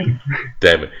 Ignore him.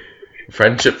 Damn it.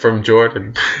 Friendship from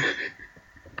Jordan.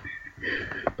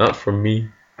 Not from me.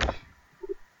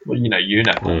 Well, you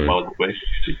know well the way.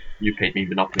 You paid me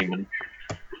Monopoly money.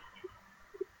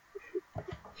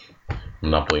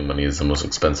 Monopoly money is the most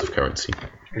expensive currency.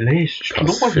 At least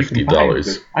Costs nobody can buy $50.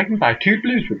 it. I can buy 2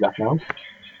 blues with that now.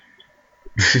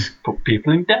 Put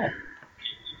people in debt.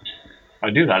 I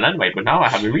do that anyway, but now I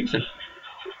have a reason.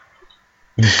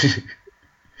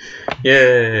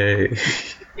 Yay!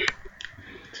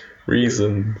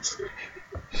 Reasons.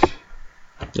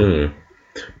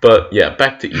 But yeah,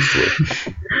 back to Eastwood.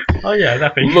 Oh yeah,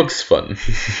 that thing. Looks fun.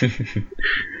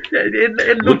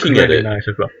 It looks Looking really at it, nice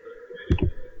as well.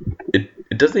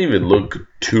 It doesn't even look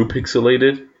too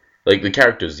pixelated. Like the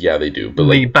characters, yeah, they do. But The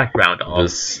like background art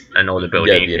this, and all the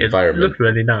building, the environment. It looks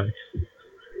really nice.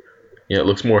 yeah, it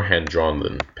looks more hand drawn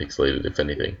than pixelated, if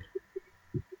anything.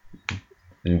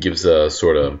 And gives a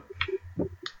sort of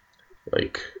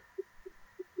like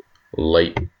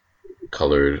light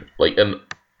colored, like an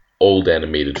old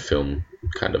animated film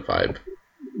kind of vibe.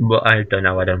 Well, I don't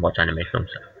know. I don't watch anime films.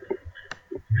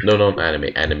 No, not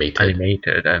anime, animated.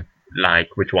 Animated,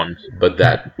 like which ones? But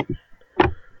that,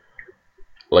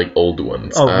 like old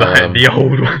ones. Oh, right, the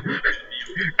old one.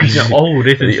 Because the old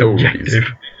isn't The oldies. subjective.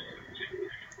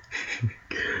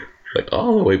 Like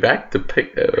all the way back to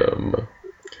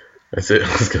I was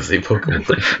gonna say Pokemon.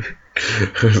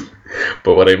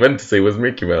 But what I meant to say was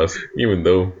Mickey Mouse, even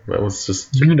though that was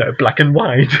just... You know, black and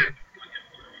white.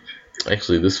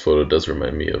 Actually, this photo does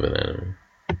remind me of an anime.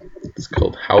 It's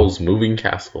called Howl's Moving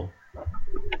Castle.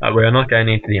 We're not getting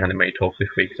into the anime talk this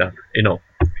week, so enough.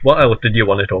 What else did you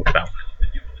want to talk about?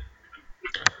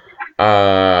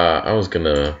 I was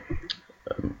gonna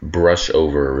brush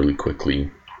over really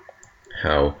quickly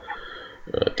how...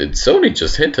 did Sony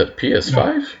just hint at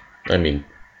PS5? I mean,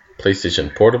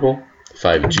 PlayStation Portable?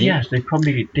 5G? Yes, they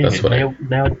probably did. That's what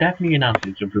They are definitely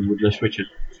announcing something with the Switch's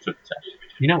success.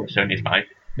 You know what Sony's like.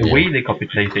 The Yeah. way they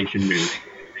copied PlayStation moves.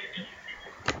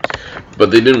 But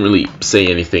they didn't really say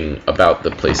anything about the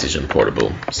PlayStation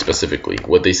Portable specifically.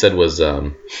 What they said was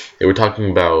they were talking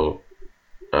about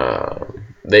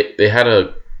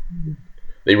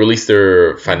they released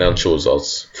their financial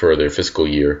results for their fiscal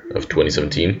year of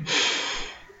 2017,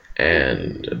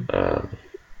 and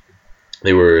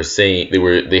they were saying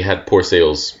they had poor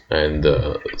sales in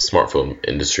the smartphone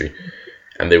industry,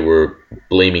 and they were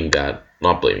blaming that.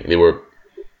 Not blaming. They were.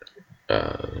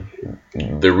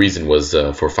 The reason was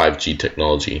for 5G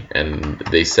technology, and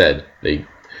they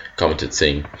commented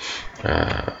saying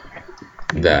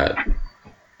that.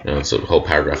 It's a whole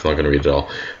paragraph. I'm not going to read it all.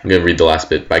 I'm going to read the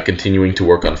last bit. By continuing to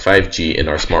work on 5G in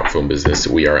our smartphone business,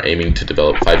 we are aiming to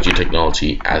develop 5G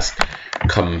technology as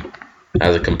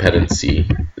a competency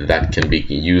that can be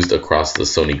used across the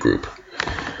Sony group.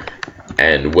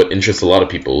 And what interests a lot of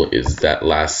people is that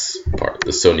last part, the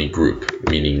Sony group,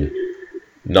 meaning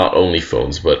not only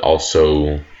phones but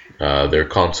also their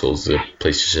consoles, the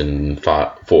PlayStation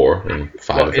 4 and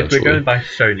 5 Well, eventually. if we're going by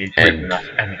Sony's And- group, that's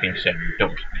anything Sony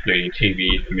does, including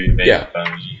TVs, movies, Yeah.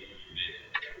 phones.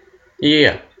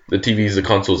 Yeah, the TVs, the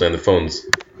consoles, and the phones.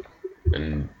 But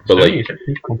Sony like, is a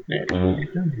big company. I don't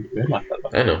realise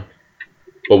that. I know.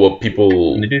 But what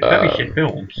people... And they do very shit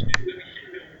films.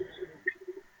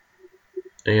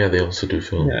 Yeah, they also do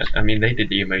films. Yeah, I mean, they did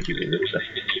the emoji video stuff.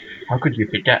 How could you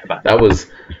forget about that? That was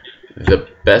the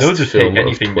best They'll just film take of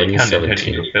anything they can and turn it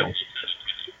 2017. into a film.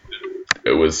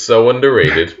 It was so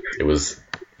underrated. It was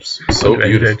so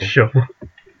beautiful. Show.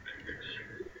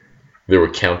 There were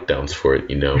countdowns for it,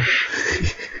 you know.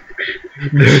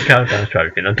 There were countdowns to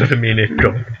everything. That doesn't mean it's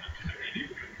good.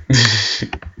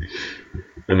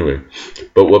 Anyway,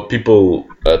 but what people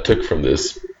took from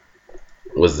this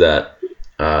was that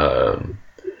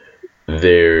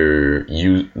they're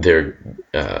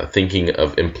thinking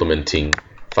of implementing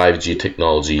 5G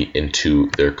technology into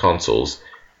their consoles,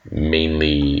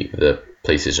 mainly the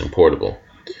PlayStation Portable.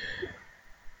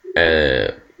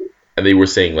 And they were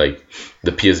saying like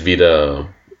the PS Vita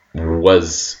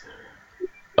was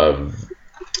it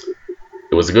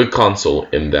was a good console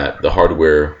in that the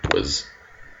hardware was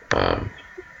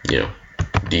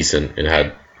decent and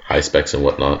had high specs and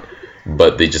whatnot,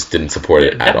 but they just didn't support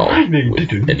it at all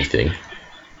with anything.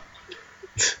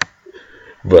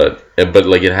 but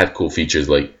like it had cool features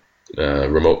like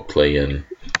remote play and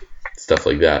stuff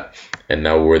like that. And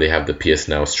now where they have the PS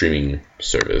Now streaming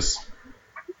service,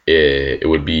 it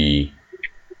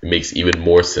makes even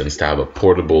more sense to have a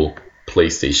portable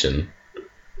PlayStation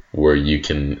where you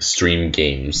can stream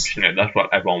games. That's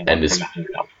what everyone wants from the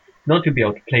handheld. Not to be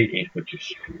able to play games, but to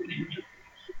stream.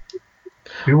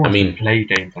 Who wants to play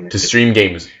games on to stream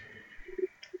games?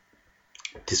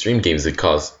 To stream games, it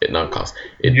takes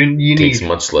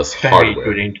much less hardware.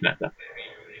 Good internet, though.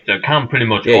 So it can't pretty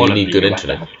much. Yeah, you need good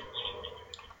internet.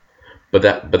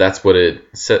 But that's what it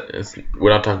said.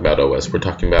 We're not talking about OS. We're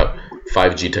talking about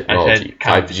 5G technology.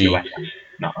 5G. US,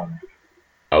 not OS.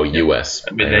 Oh, US.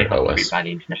 But they have to be bad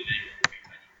internet.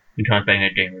 You try and play a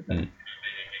game with them.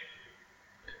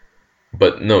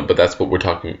 But that's what we're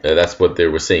talking. That's what they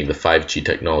were saying. The 5G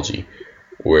technology,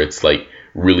 where it's like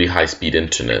really high speed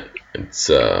internet. It's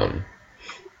They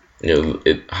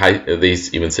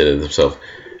even said it themselves,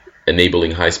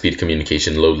 enabling high speed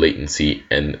communication, low latency,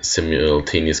 and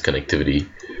simultaneous connectivity,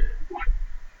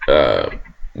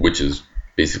 which is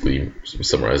basically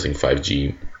summarizing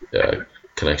 5G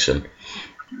connection.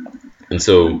 And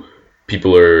so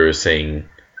people are saying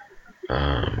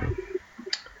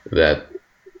that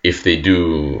if they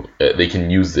do, they can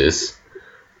use this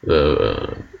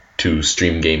to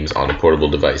stream games on a portable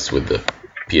device with the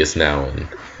PS Now and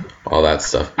all that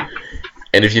stuff.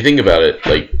 And if you think about it,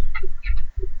 like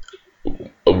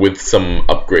with some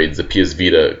upgrades, the PS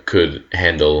Vita could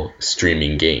handle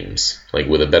streaming games, like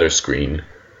with a better screen,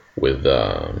 with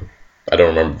I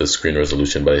don't remember the screen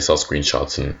resolution, but I saw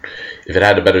screenshots, and if it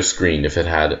had a better screen, if it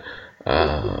had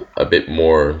a bit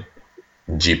more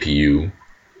GPU,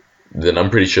 then I'm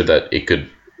pretty sure that it could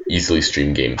easily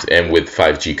stream games. And with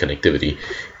 5G connectivity,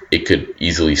 it could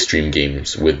easily stream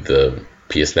games with the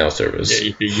PS Now service.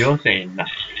 Yeah, you're saying that,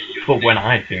 but when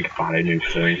I think about a new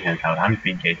Sony handheld, I'm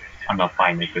thinking I'm not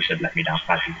fine if they should let me down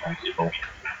 5 times before.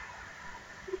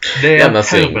 They are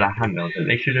terrible at handhelds, and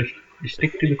they should just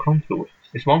stick to the consoles.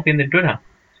 It's one thing they're good at.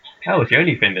 Hell, it's the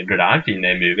only thing they're good at. I've seen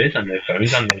their movies and their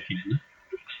phones and their TV.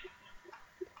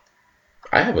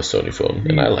 I have a Sony phone,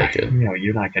 and I like it. No,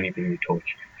 you like anything you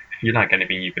touch. You like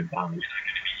anything you can buy.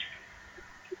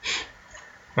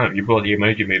 Well, you brought the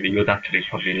Emoji Movie, you'd actually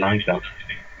probably like that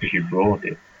if you brought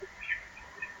it.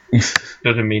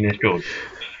 Doesn't mean it's good.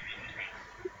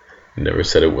 Never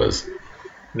said it was.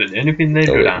 But the only thing they're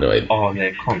good at are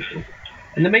their consoles.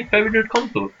 And they make very good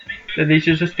consoles. So they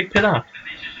should just stick to that.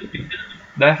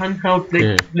 Their handheld,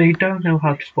 they don't know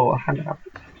how to support a handheld.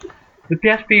 The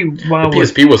PSP, while the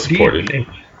PSP was supported, it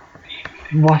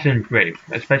wasn't great,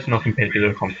 especially not compared to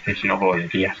the competition of all the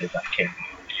DSs that came.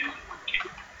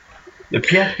 The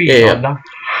PSP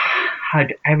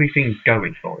had everything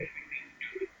going for it,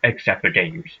 except for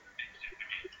games.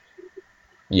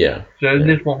 Yeah. So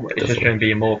this one is just going to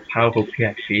be a more powerful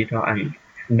PSP, and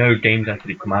no games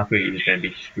actually come out of it. It's going to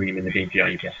be streaming the games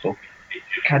on your PS4.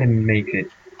 Kind of makes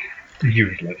it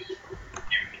useless.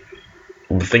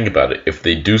 Think about it. If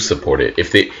they do support it,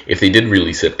 if they did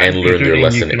release it and learn their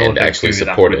lesson and actually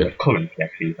support it, current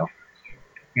PSP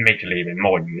makes it even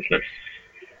more useless.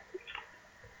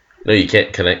 No, you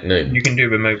can't connect. No, you can do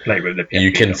remote play with the PSP.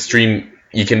 You can stream.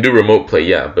 You can do remote play,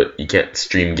 yeah, but you can't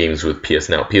stream games with PS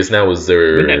Now. PS Now is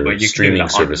their streaming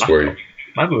service where.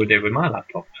 I would do it with my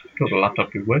laptop. Took the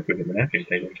laptop to work with them and everything.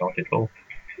 They don't charge it all.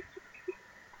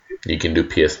 You can do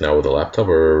PS Now with a laptop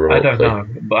or a remote play? I don't know,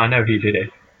 but I know he did it.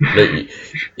 No,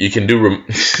 you can do.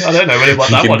 I don't know really what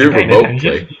that was. You can do remote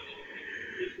play.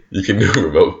 You can do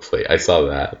remote play. I saw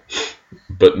that,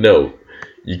 but no,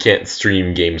 you can't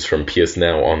stream games from PS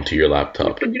Now onto your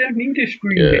laptop. But you don't need to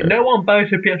stream it. No one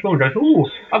buys a PS1 and goes,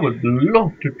 "Oh, I would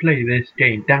love to play this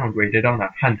game downgraded on a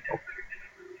handheld."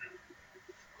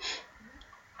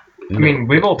 I mean,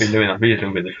 we've all been doing that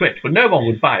recently with the Switch, but no one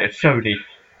would buy a Sony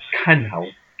cannot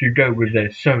to go with their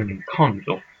Sony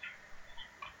console.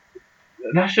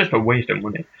 That's just a waste of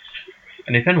money.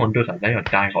 And if anyone does that, they are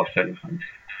die-hard Sony fans.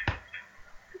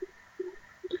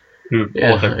 Who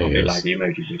also probably like the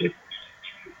Emoji Movie.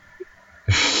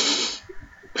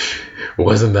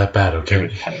 Wasn't that bad, okay?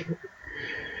 It was terrible.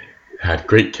 Had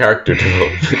great character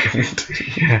development.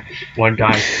 Yeah. One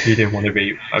guy, he didn't want to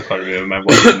be, I can't remember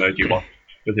what the emoji was.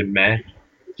 Was it Mayor?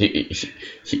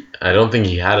 I don't think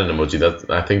he had an emoji.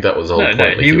 I think that was the whole point.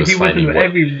 Like he was finding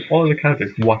all the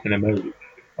characters was an emoji.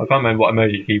 I can't remember what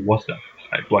emoji he was though.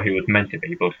 Like what he was meant to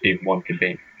be, but didn't want to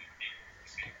be.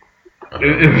 I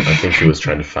think he was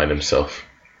trying to find himself.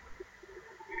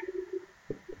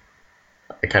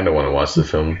 I kind of want to watch the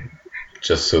film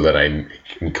just so that I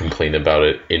can complain about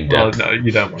it in depth. Well, no,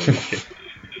 you don't want to watch it.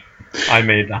 I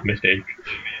made that mistake.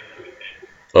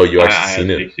 Oh, you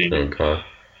actually seen it? Oh god.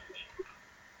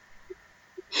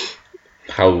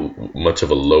 How much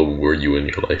of a low were you in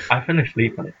your life? I fell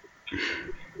asleep on it.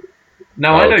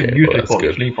 Now, I don't usually fall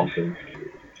asleep on films.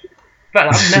 But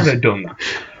I've never done that.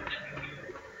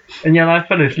 And yet I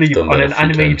fell asleep on an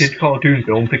animated cartoon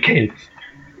film for kids.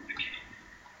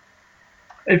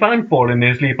 If I'm falling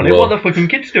asleep on it, what the fucking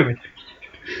kids doing?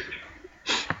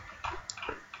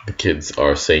 The kids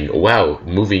are saying, wow,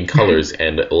 moving colors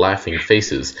and laughing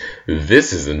faces.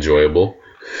 This is enjoyable.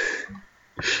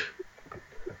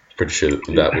 Pretty sure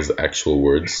that was actual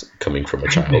words coming from a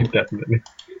child. Definitely.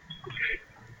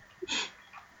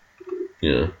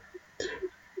 Yeah.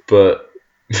 But...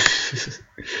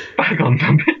 Back on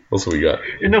topic. What's we got?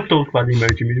 Enough talk about the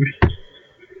Emoji Movie.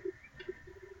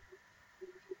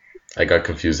 I got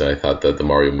confused and I thought that the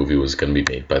Mario movie was going to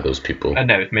be made by those people. I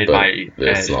know, it's made by...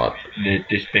 It's not.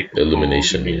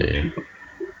 Illumination,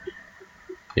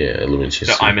 yeah, Illumination.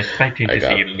 So I'm expecting to see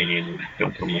a Minion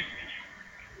film somewhere.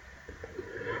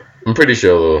 I'm pretty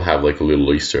sure they'll have like a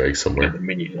little Easter egg somewhere. Yeah, the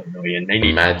Minions are annoying. They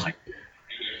need to like...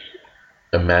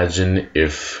 Imagine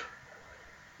if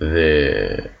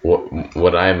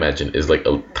what I imagine is like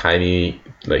a tiny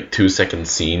like 2-second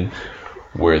scene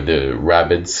where the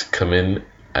rabbits come in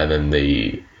and then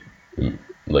they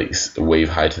like wave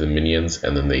hi to the minions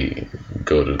and then they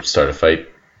go to start a fight,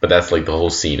 but that's like the whole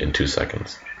scene in 2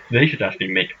 seconds. They should actually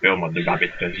make a film of the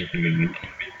rabbits versus the minions.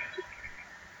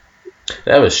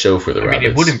 They have a show for the rabbits. I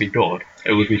mean, it wouldn't be good.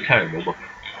 It would be terrible, but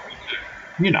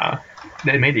you know,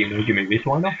 they made the Emoji Movie,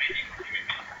 so why not?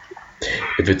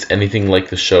 If it's anything like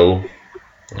the show,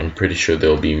 I'm pretty sure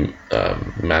there'll be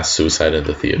mass suicide in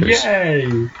the theaters.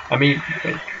 Yay! I mean,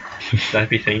 wait, should I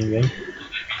be saying that?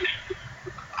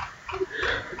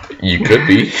 You could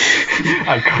be.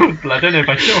 I could, but I don't know if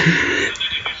I should.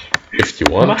 If you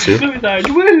want mass to. Suicide,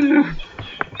 woo!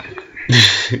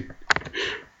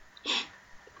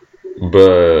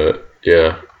 But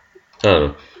yeah, I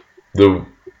don't know.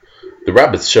 The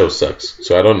rabbits show sucks,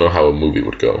 so I don't know how a movie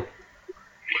would go.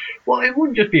 Well, it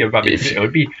wouldn't just be a rabbit. It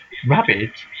would be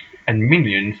rabbits and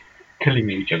minions killing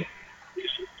each other.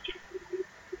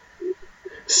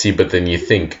 See, but then you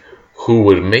think, who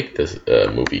would make this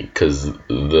movie? Because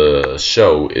the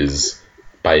show is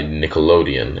by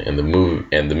Nickelodeon, and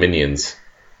the minions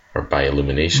are by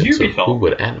Illumination. Ubisoft. So who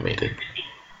would animate it?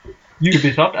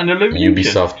 Ubisoft and Illumination.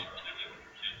 Ubisoft.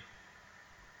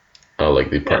 Oh, like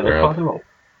they partner up.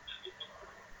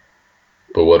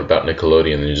 But what about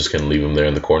Nickelodeon? You're just going to leave them there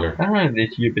in the corner?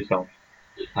 It's Ubisoft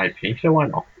IP, so why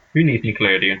not? Who needs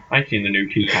Nickelodeon? I've seen the new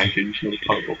Teen Titans, it was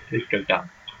horrible. It goes down.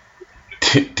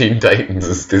 Teen Titans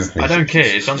is Disney. I don't care,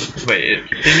 it's on... Wait,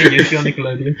 didn't it used to be on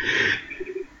Nickelodeon?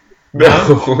 No,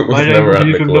 it was never on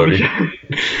Nickelodeon.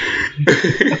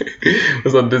 It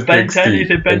was on Disney Ben XD 10, you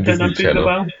said Ben 10 on Disney Channel.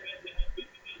 about?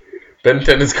 Ben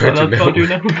 10 is Cartoon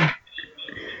Network.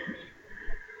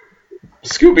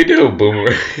 Scooby-Doo,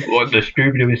 boomer. What, the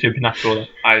Scooby-Doo and Supernatural?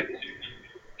 I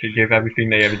should give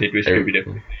everything they ever did with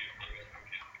Scooby-Doo.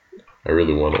 I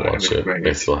really want to watch it.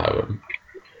 I still haven't.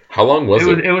 How long was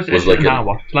it? It was like an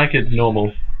hour. It's like a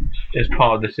normal... It's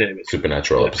part of the series.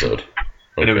 Supernatural episode.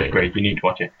 But it was great. You need to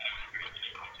watch it.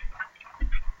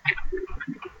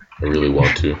 I really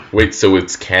want to. Wait, so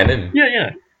it's canon?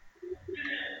 Yeah.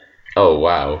 Oh,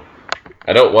 wow.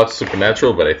 I don't watch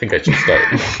Supernatural, but I think I should start.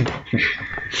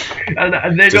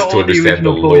 and they just got to all the understand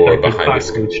the original lore voice behind actors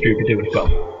back in Scooby-Doo as well.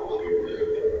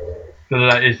 So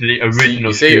that is the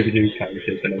original Scooby-Doo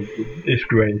characters, and it's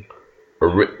great.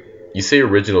 You say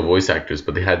original voice actors,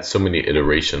 but they had so many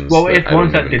iterations. Well, it's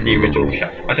ones that did the original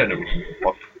show. I don't know which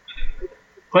one.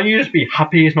 Can't you just be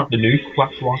happy it's not the new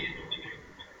quack one?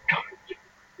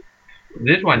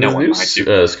 This is why no one likes you.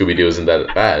 Scooby-Doo isn't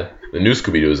that bad. The new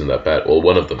Scooby-Doo isn't that bad. Well,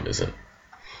 one of them isn't.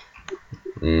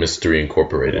 Mystery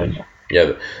Incorporated.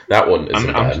 Yeah, that one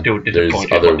isn't bad. I'm still There's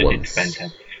disappointed other what they did ones. to Ben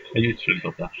 10. I used to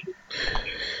love that.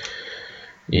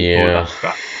 Yeah, All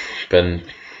that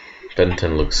Ben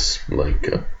 10 looks like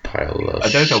a pile of I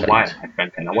don't know shite. why I like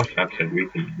Ben 10. I watched an episode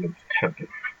recently and it was terrible.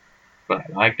 But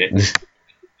I liked it.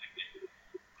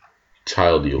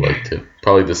 Child, you liked it.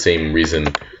 Probably the same reason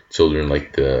children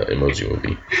like the Emoji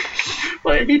Movie.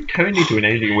 Well, he turned into an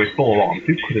alien with 4 arms.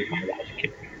 Who could have done that as a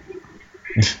kid?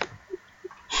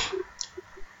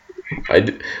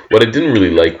 What I didn't really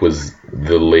like was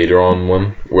the later on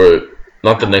one, where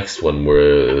not the next one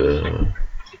where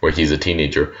he's a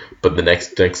teenager, but the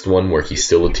next one where he's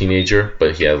still a teenager,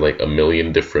 but he has like 1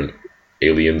 million different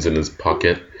aliens in his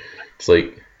pocket. It's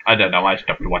like, I don't know. I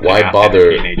stopped watching. Why after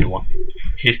bother- the teenager one.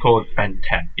 He's called Ben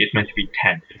 10. He's meant to be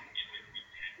 10.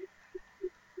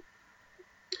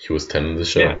 he was 10 in the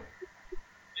show. Yeah.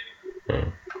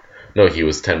 Oh. No, he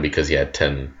was 10 because he had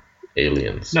 10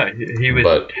 aliens. No, he was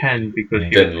But 10 because he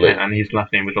then was 10, and his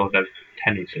last name was also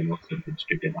Tennyson or something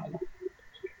stupid like that.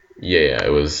 Yeah,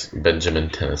 it was Benjamin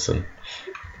Tennyson.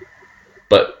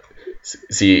 But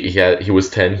see, he was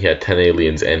 10. He had 10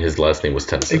 aliens, and his last name was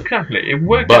Tennyson. Exactly. It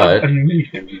worked But- out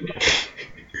amazingly.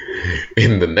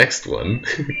 In the next one,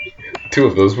 2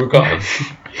 of those were gone.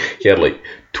 He had like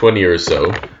 20 or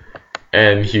so,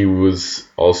 and he was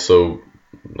also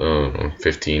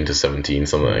 15 to 17,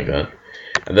 something like that.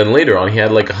 And then later on, he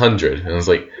had like 100, and I was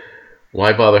like,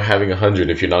 why bother having 100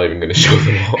 if you're not even going to show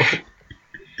them all?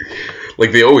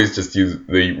 Like they always just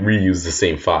reuse the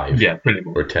same 5 Yeah, pretty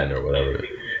much. or 10 or whatever.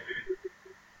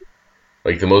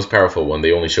 Like the most powerful one,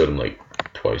 they only showed him like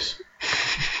twice.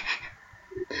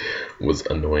 Was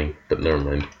annoying, but never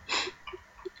mind.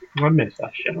 I miss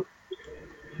that show.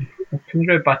 I can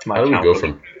go back to my How do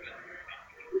childhood.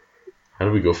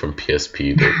 we go from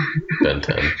PSP to Ben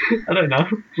 10? I don't know.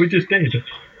 We just did. It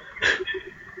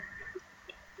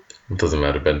doesn't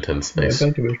matter. Ben 10's nice. Yeah,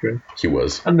 Ben 10 was great. He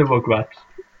was. And the Rugrats.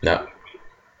 No.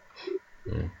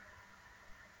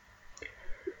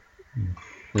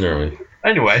 Never mind.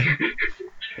 Anyway,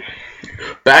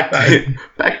 Back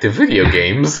to video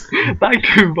games. back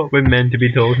to what we're meant to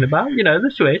be talking about. You know,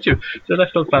 the Switch. So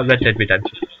let's talk about Red Dead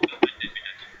Redemption.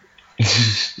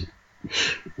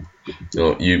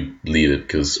 No, you lead it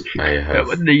because I have.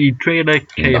 The trailer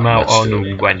came Not out much to on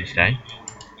it. Wednesday.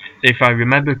 If I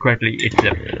remember correctly, it's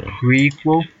a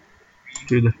prequel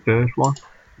to the first one.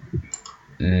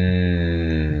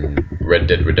 Red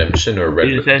Dead Redemption or Red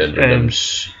It says, Dead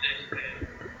Redemption?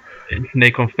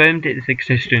 They confirmed its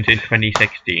existence in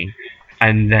 2016,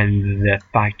 and then the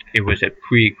fact it was a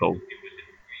prequel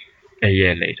a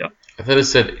year later. I thought it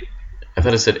said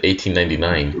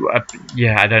 1899.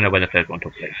 Yeah, I don't know when the first one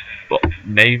took place, but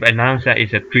they've announced that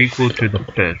it's a prequel to the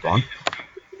first one,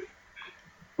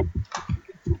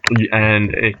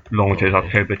 and it launches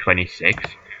October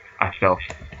 26th after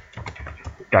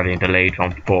getting delayed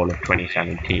from fall of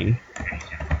 2017,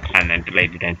 and then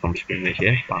delayed again from spring this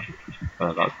year.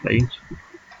 But that's late.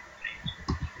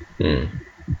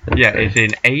 Yeah, it's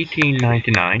in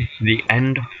 1899. The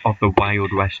end of the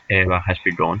Wild West era has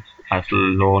begun as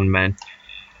lawmen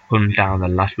hunt down the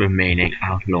last remaining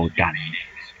outlaw gangs.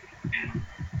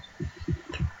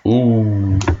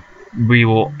 Ooh. We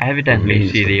will evidently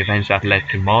Amazing. see the events that led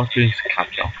to Marston's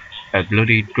capture, a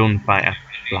bloody gunfight at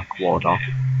Blackwater,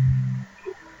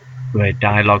 where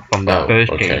dialogue from the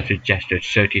first game suggested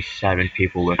 37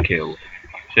 people were killed.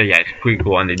 So yeah, it's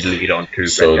prequel and it lead on to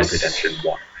So Red Dead it's- Redemption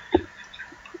 1.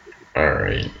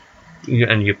 Alright.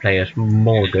 And you play as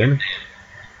Morgan,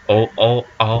 or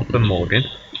Arthur Morgan.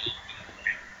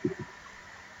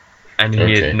 And he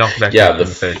Okay. is not that Yeah, in the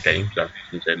the first game, so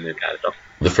he's a new character.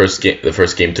 The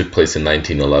first game took place in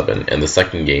 1911, and the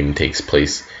second game takes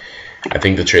place. I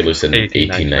think the trailer said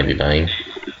 1899.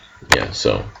 Yeah,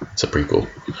 so it's a prequel.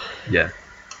 Yeah.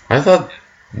 I thought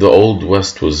the Old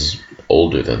West was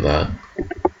older than that.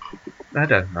 I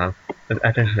don't know.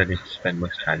 I don't really spend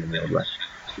much time in the Old West.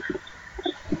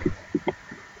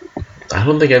 I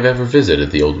don't think I've ever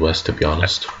visited the Old West, to be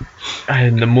honest.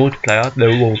 And the multiplayer, there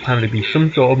will probably be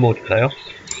some sort of multiplayer.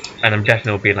 And I'm guessing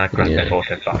it'll be like Grand Theft Yeah.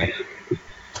 Auto 5.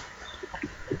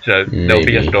 So there'll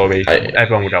be a Maybe. story, I-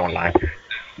 everyone will go online.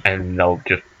 And they'll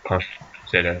just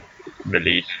consider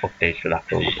release updates for that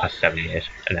for the past 7 years.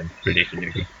 And then release a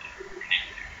new game.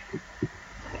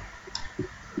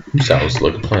 Sounds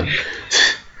like a plan.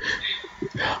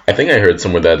 I think I heard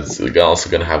somewhere that it's also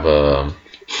going to have a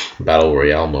Battle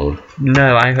Royale mode.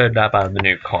 No, I heard that about the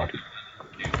new COD.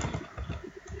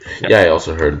 Yeah, I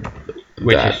also heard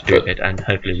Which that. is stupid and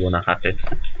hopefully will not happen.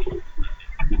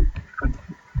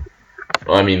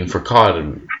 Well, I mean, for COD,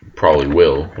 it probably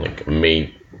will. Like, a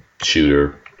main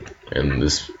shooter and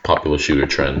this popular shooter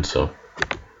trend. So,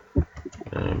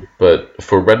 but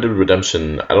for Red Dead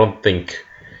Redemption, I don't think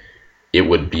it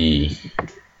would be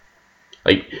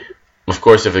like. Of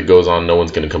course, if it goes on, no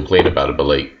one's gonna complain about it. But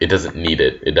like, it doesn't need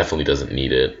it. It definitely doesn't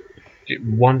need it.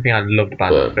 One thing I loved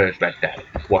about the first Red Dead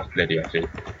was the DLC.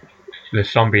 The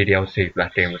zombie DLC for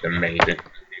that game was amazing.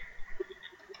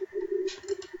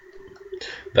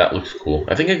 That looks cool.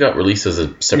 I think it got released as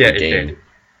a separate game. Did.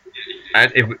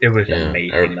 And it was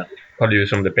amazing. Probably was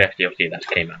some of the best DLC that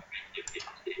came out.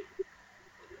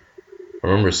 I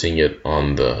remember seeing it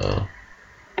on the.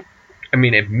 I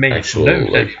mean, it made no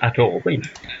sense at all.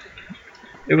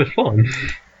 It was fun.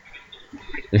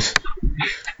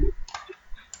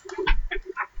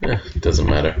 It doesn't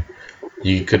matter.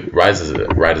 You could ride as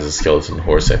a skeleton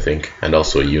horse, I think, and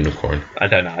also a unicorn. I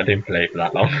don't know. I didn't play for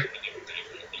that long.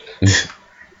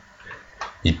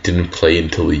 You didn't play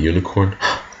until the unicorn?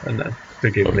 Oh, no.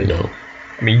 Forgive me. No.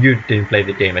 I mean, you didn't play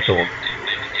the game at all.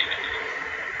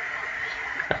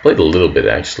 I played a little bit,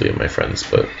 actually, with my friends,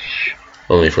 but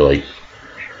only for like,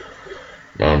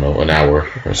 I don't know, an hour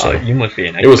or so. Oh, you must be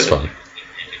an expert. It was fun.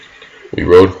 We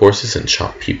rode horses and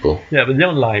shot people. Yeah, but the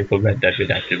online for Red Dead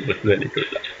Redemption was really good.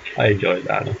 I enjoyed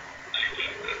that.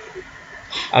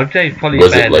 I would say it's probably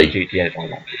better than GTA's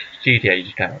online. GTA, you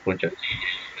just have a bunch of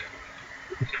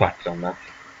twats on that.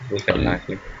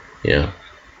 Yeah.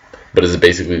 But is it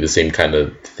basically the same kind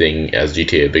of thing as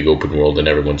GTA, a big open world, and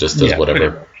everyone just does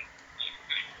whatever?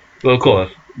 Well, of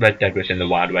course, Red Dead was in the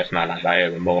Wild West, and I like that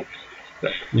era more.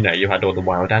 But, you know, you had all the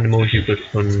wild animals you could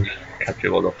hunt,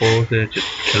 capture all the horses, just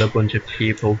kill a bunch of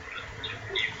people.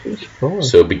 It was fun.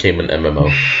 So it became an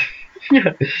MMO.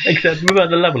 Yeah, except without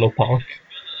the level up part.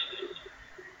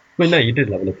 Well, no, you did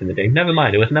level up in the game. Never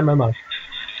mind, it was an MMO.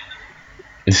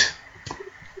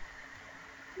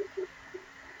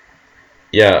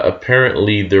 Yeah,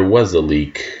 apparently there was a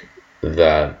leak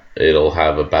that it'll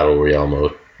have a Battle Royale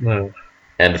mode. No.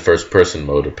 And first person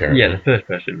mode, apparently. Yeah, the first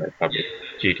person mode, probably.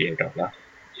 GTA got that.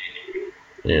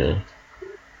 Yeah.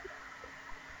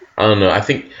 I don't know. I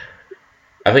think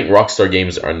Rockstar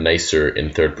games are nicer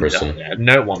in third person. Yeah,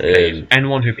 no one plays.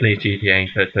 Anyone who plays GTA in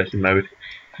third person mode,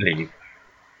 leave.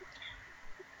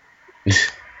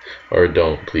 Or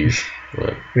don't, please.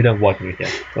 But, we don't want you here.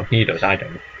 Well, he does, I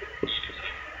don't.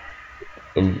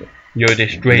 You're a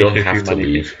disgrace you don't to have humanity. To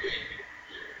leave.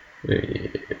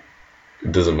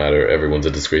 It doesn't matter. Everyone's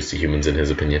a disgrace to humans in his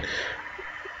opinion.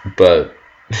 But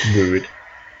rude.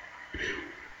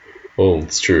 Oh,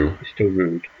 it's true. It's still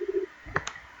rude.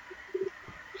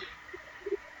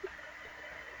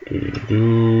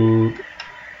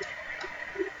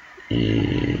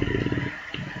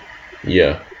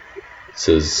 Yeah. It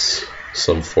says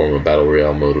some form of Battle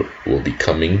Royale mode will be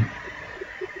coming.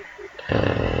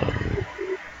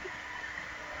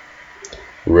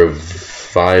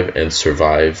 Revive and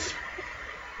Survive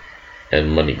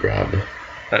and Money Grab.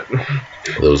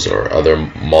 Those are other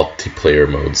multiplayer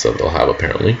modes that they'll have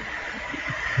apparently.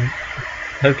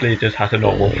 Hopefully it just has a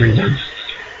normal freedom.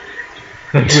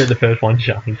 That's where the first one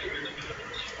shines.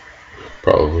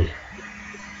 Probably.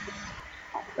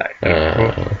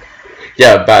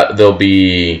 Yeah, there'll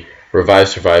be Revive,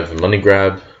 Survive, and Money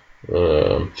Grab.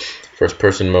 First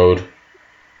person mode.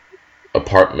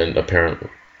 Apartment, apparently.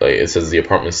 Like it says the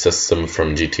apartment system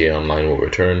from GTA Online will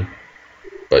return.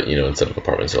 But, you know, instead of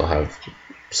apartments, they'll have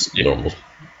normal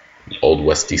old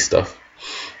westy stuff.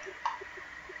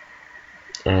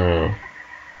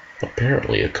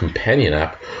 Apparently a companion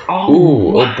app.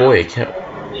 Oh, wow. Oh boy, I can't.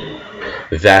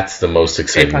 That's the most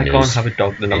exciting news. If I can't have a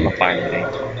dog, then I'm not buying any.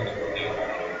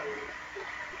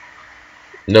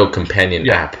 No, companion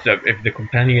app. So if the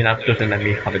companion app doesn't let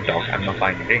me have a dog, I'm not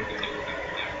buying any.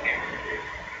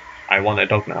 I want a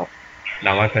dog now.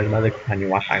 Now I've heard another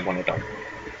companion app, I want a dog.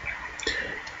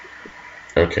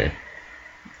 Okay.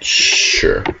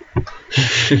 Sure.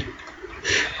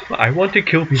 I want to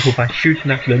kill people by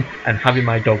shooting at them and having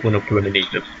my dog run up to them and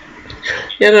eat them.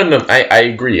 Yeah, no, I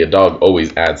agree. A dog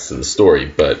always adds to the story,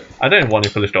 but... I don't want it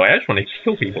for the story, I just want to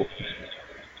kill people.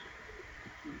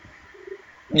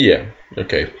 Yeah,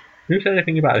 okay. Who said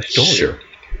anything about a story? Sure.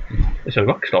 It's a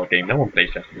Rockstar game, no one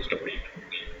plays that for the story.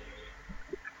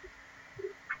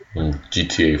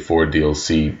 GTA 4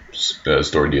 DLC,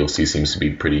 story DLC seems to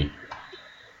be pretty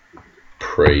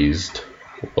praised.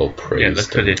 Well praised. Yeah, that's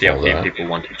because it's DLC people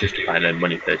want to justify their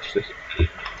money purchases.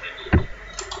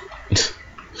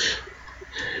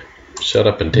 Shut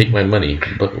up and take my money.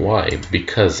 But why?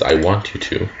 Because I want you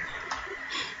to.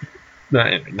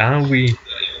 Now we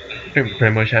pretty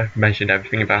much have mentioned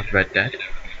everything about Red Dead.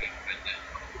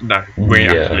 No, we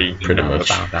actually pretty know much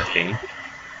about that game.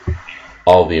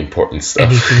 all the important stuff.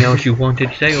 Anything else you wanted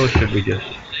to say, or should we just,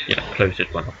 close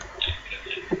this one up?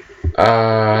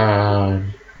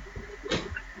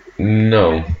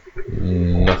 No.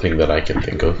 Nothing that I can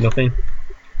think of. Nothing?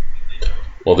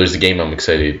 Well, there's a game I'm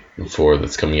excited for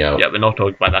that's coming out. Yeah, we're not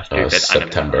talking about that stupid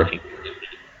September. anime.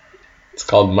 It's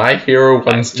called My Hero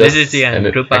One's Just... This is the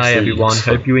end. Goodbye, everyone.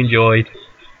 Hope you enjoyed.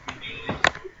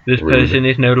 This person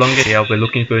is no longer here. We're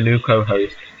looking for a new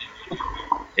co-host.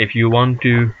 If you want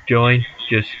to join,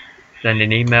 just send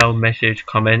an email, message,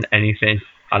 comment, anything.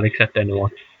 I'll accept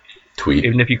anyone. Tweet.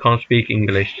 Even if you can't speak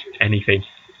English, anything.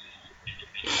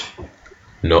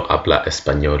 No habla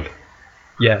español.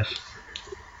 Yes.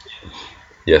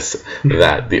 Yes,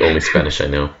 that, the only Spanish I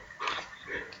know.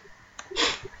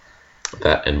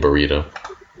 That and burrito.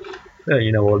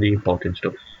 You know all the important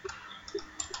stuff.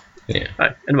 Yeah.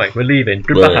 Right, anyway, we're leaving.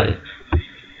 Goodbye. Well,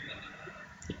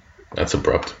 that's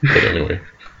abrupt, but anyway.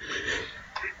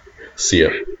 See ya.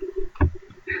 Oh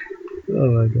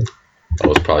my god. That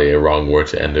was probably a wrong word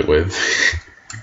to end it with.